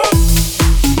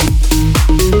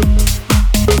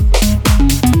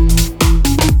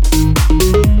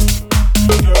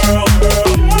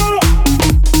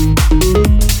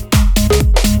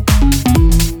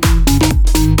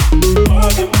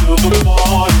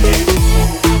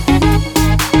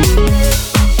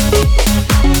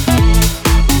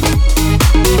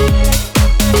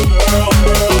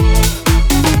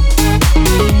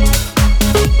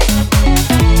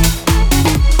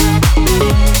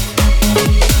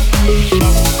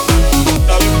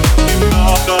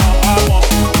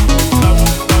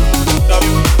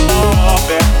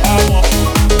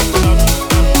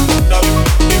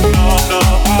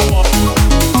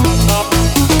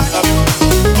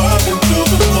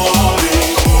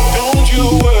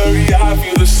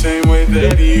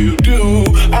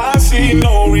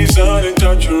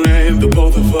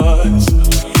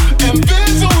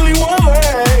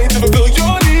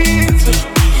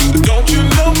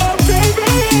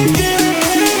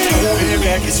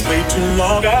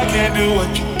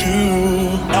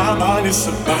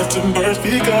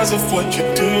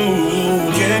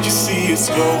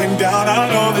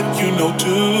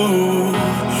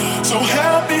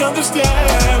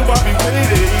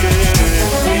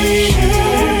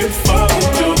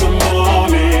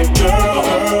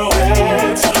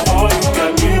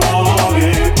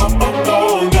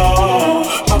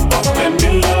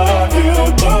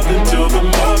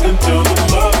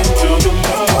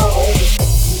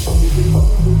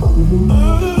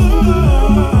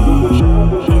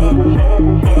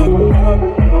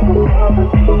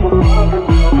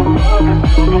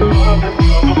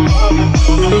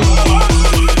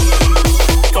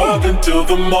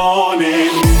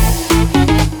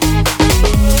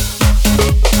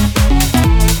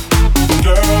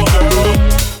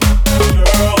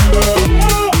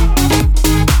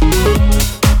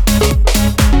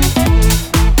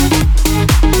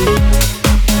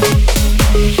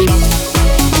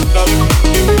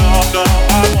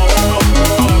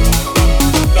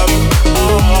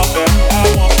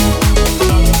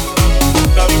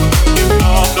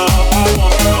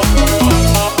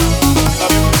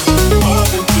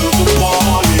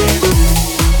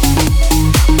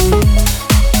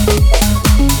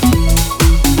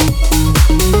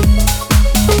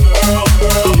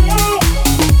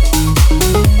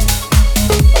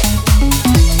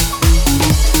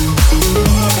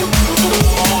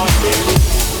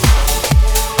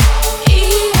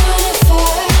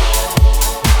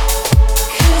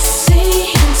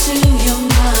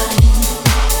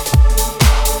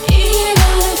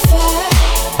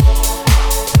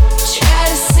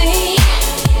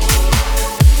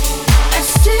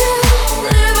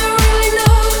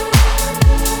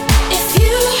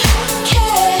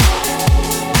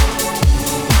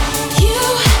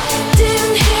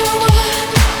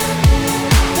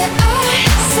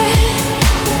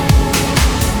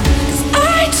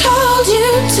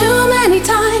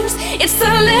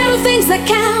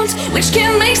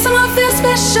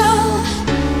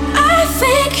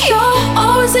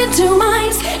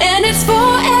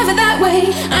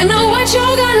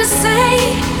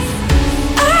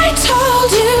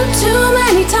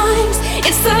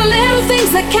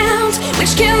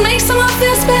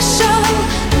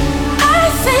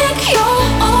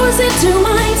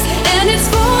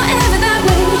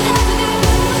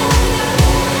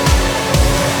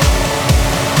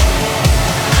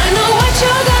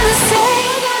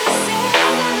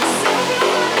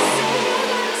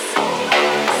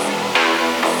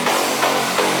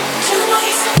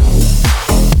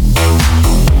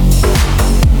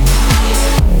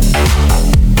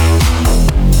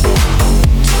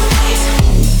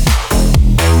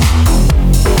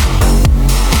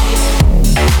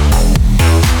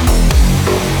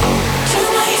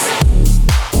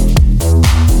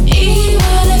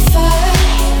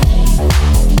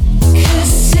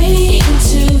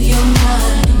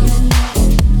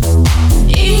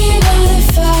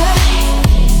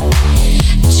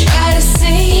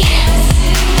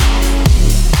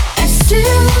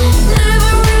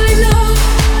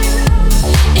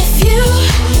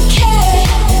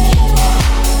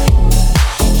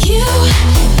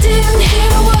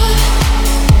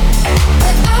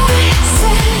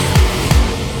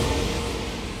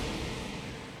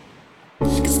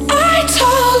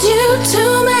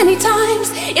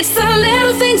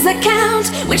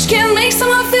 which can make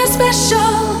someone feel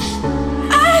special.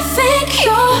 I think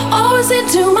you're always in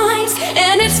two minds,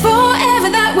 and it's forever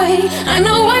that way. I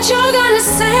know what you're gonna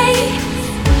say.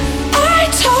 I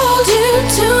told you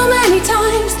too many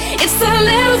times, it's the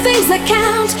little things that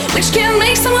count, which can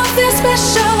make someone feel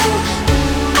special.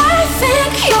 I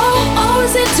think you're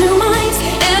always in two minds,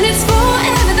 and it's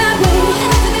forever that way.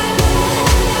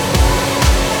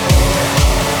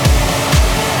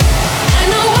 I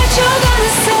know what you're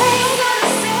gonna say.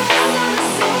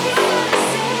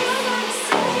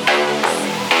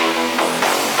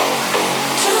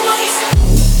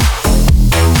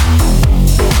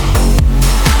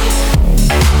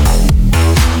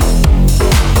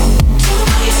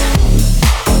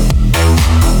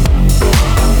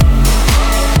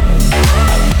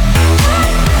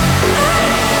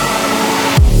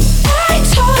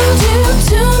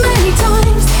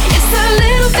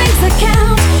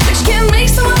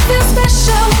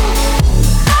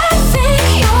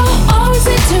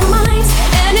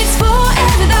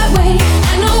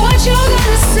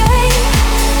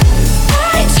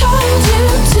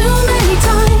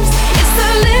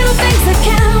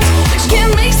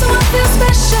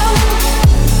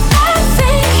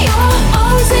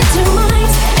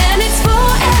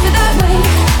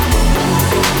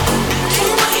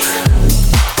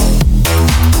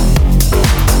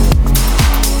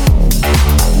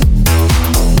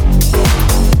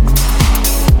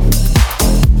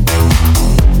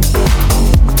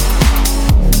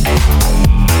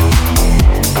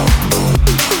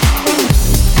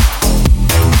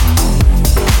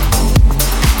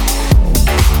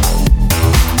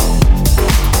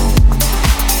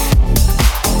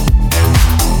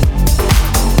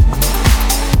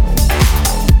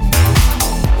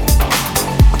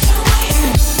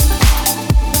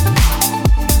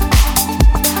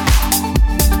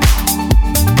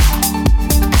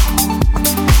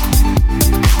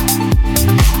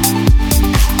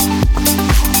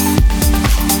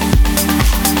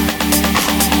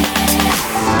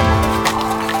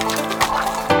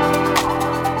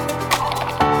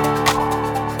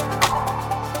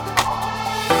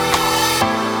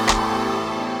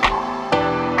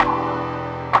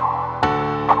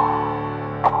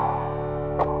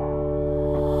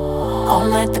 All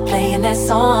night they're playing that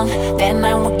song. That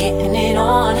night we're getting it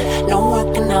on. No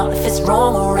working out if it's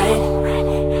wrong or right.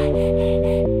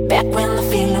 Back when the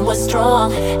feeling was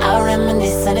strong, I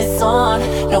reminisce and it's on.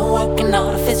 No working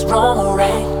out if it's wrong or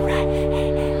right.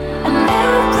 And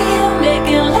now we're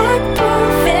making like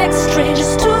perfect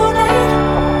strangers tonight.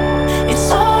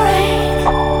 It's alright.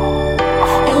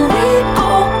 And we go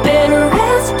better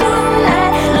as one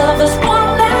night. Lovers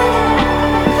one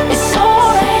night. It's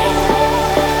alright.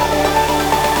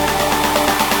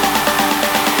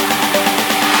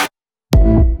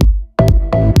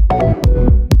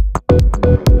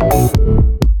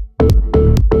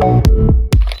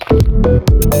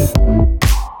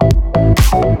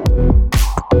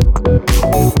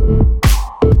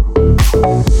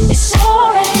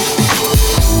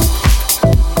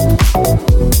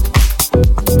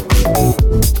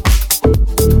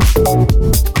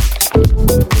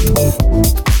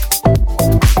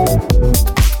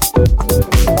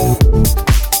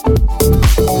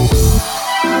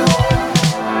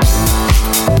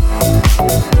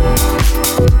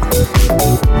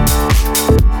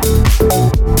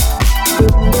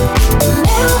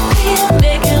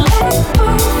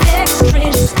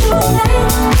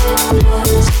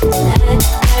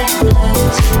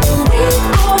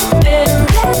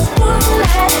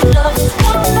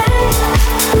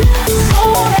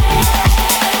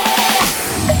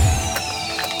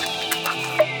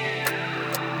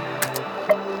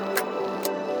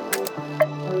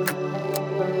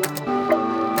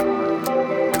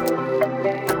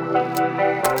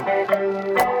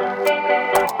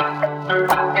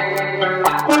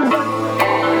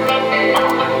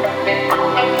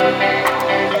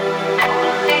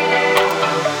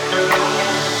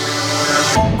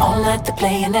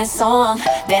 Playing that song,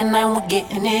 that night we're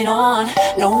getting it on.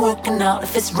 No working out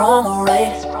if it's wrong or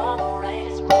right.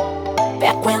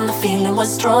 Back when the feeling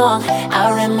was strong,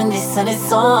 I reminisce and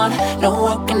it's on. No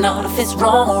working out if it's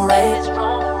wrong or right.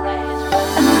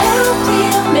 And now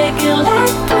we're making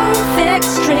like perfect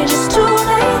strangers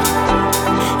tonight.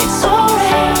 It's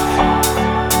alright.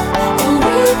 And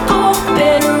we go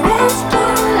better as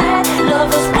one night.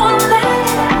 Lovers one night.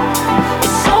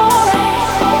 It's alright.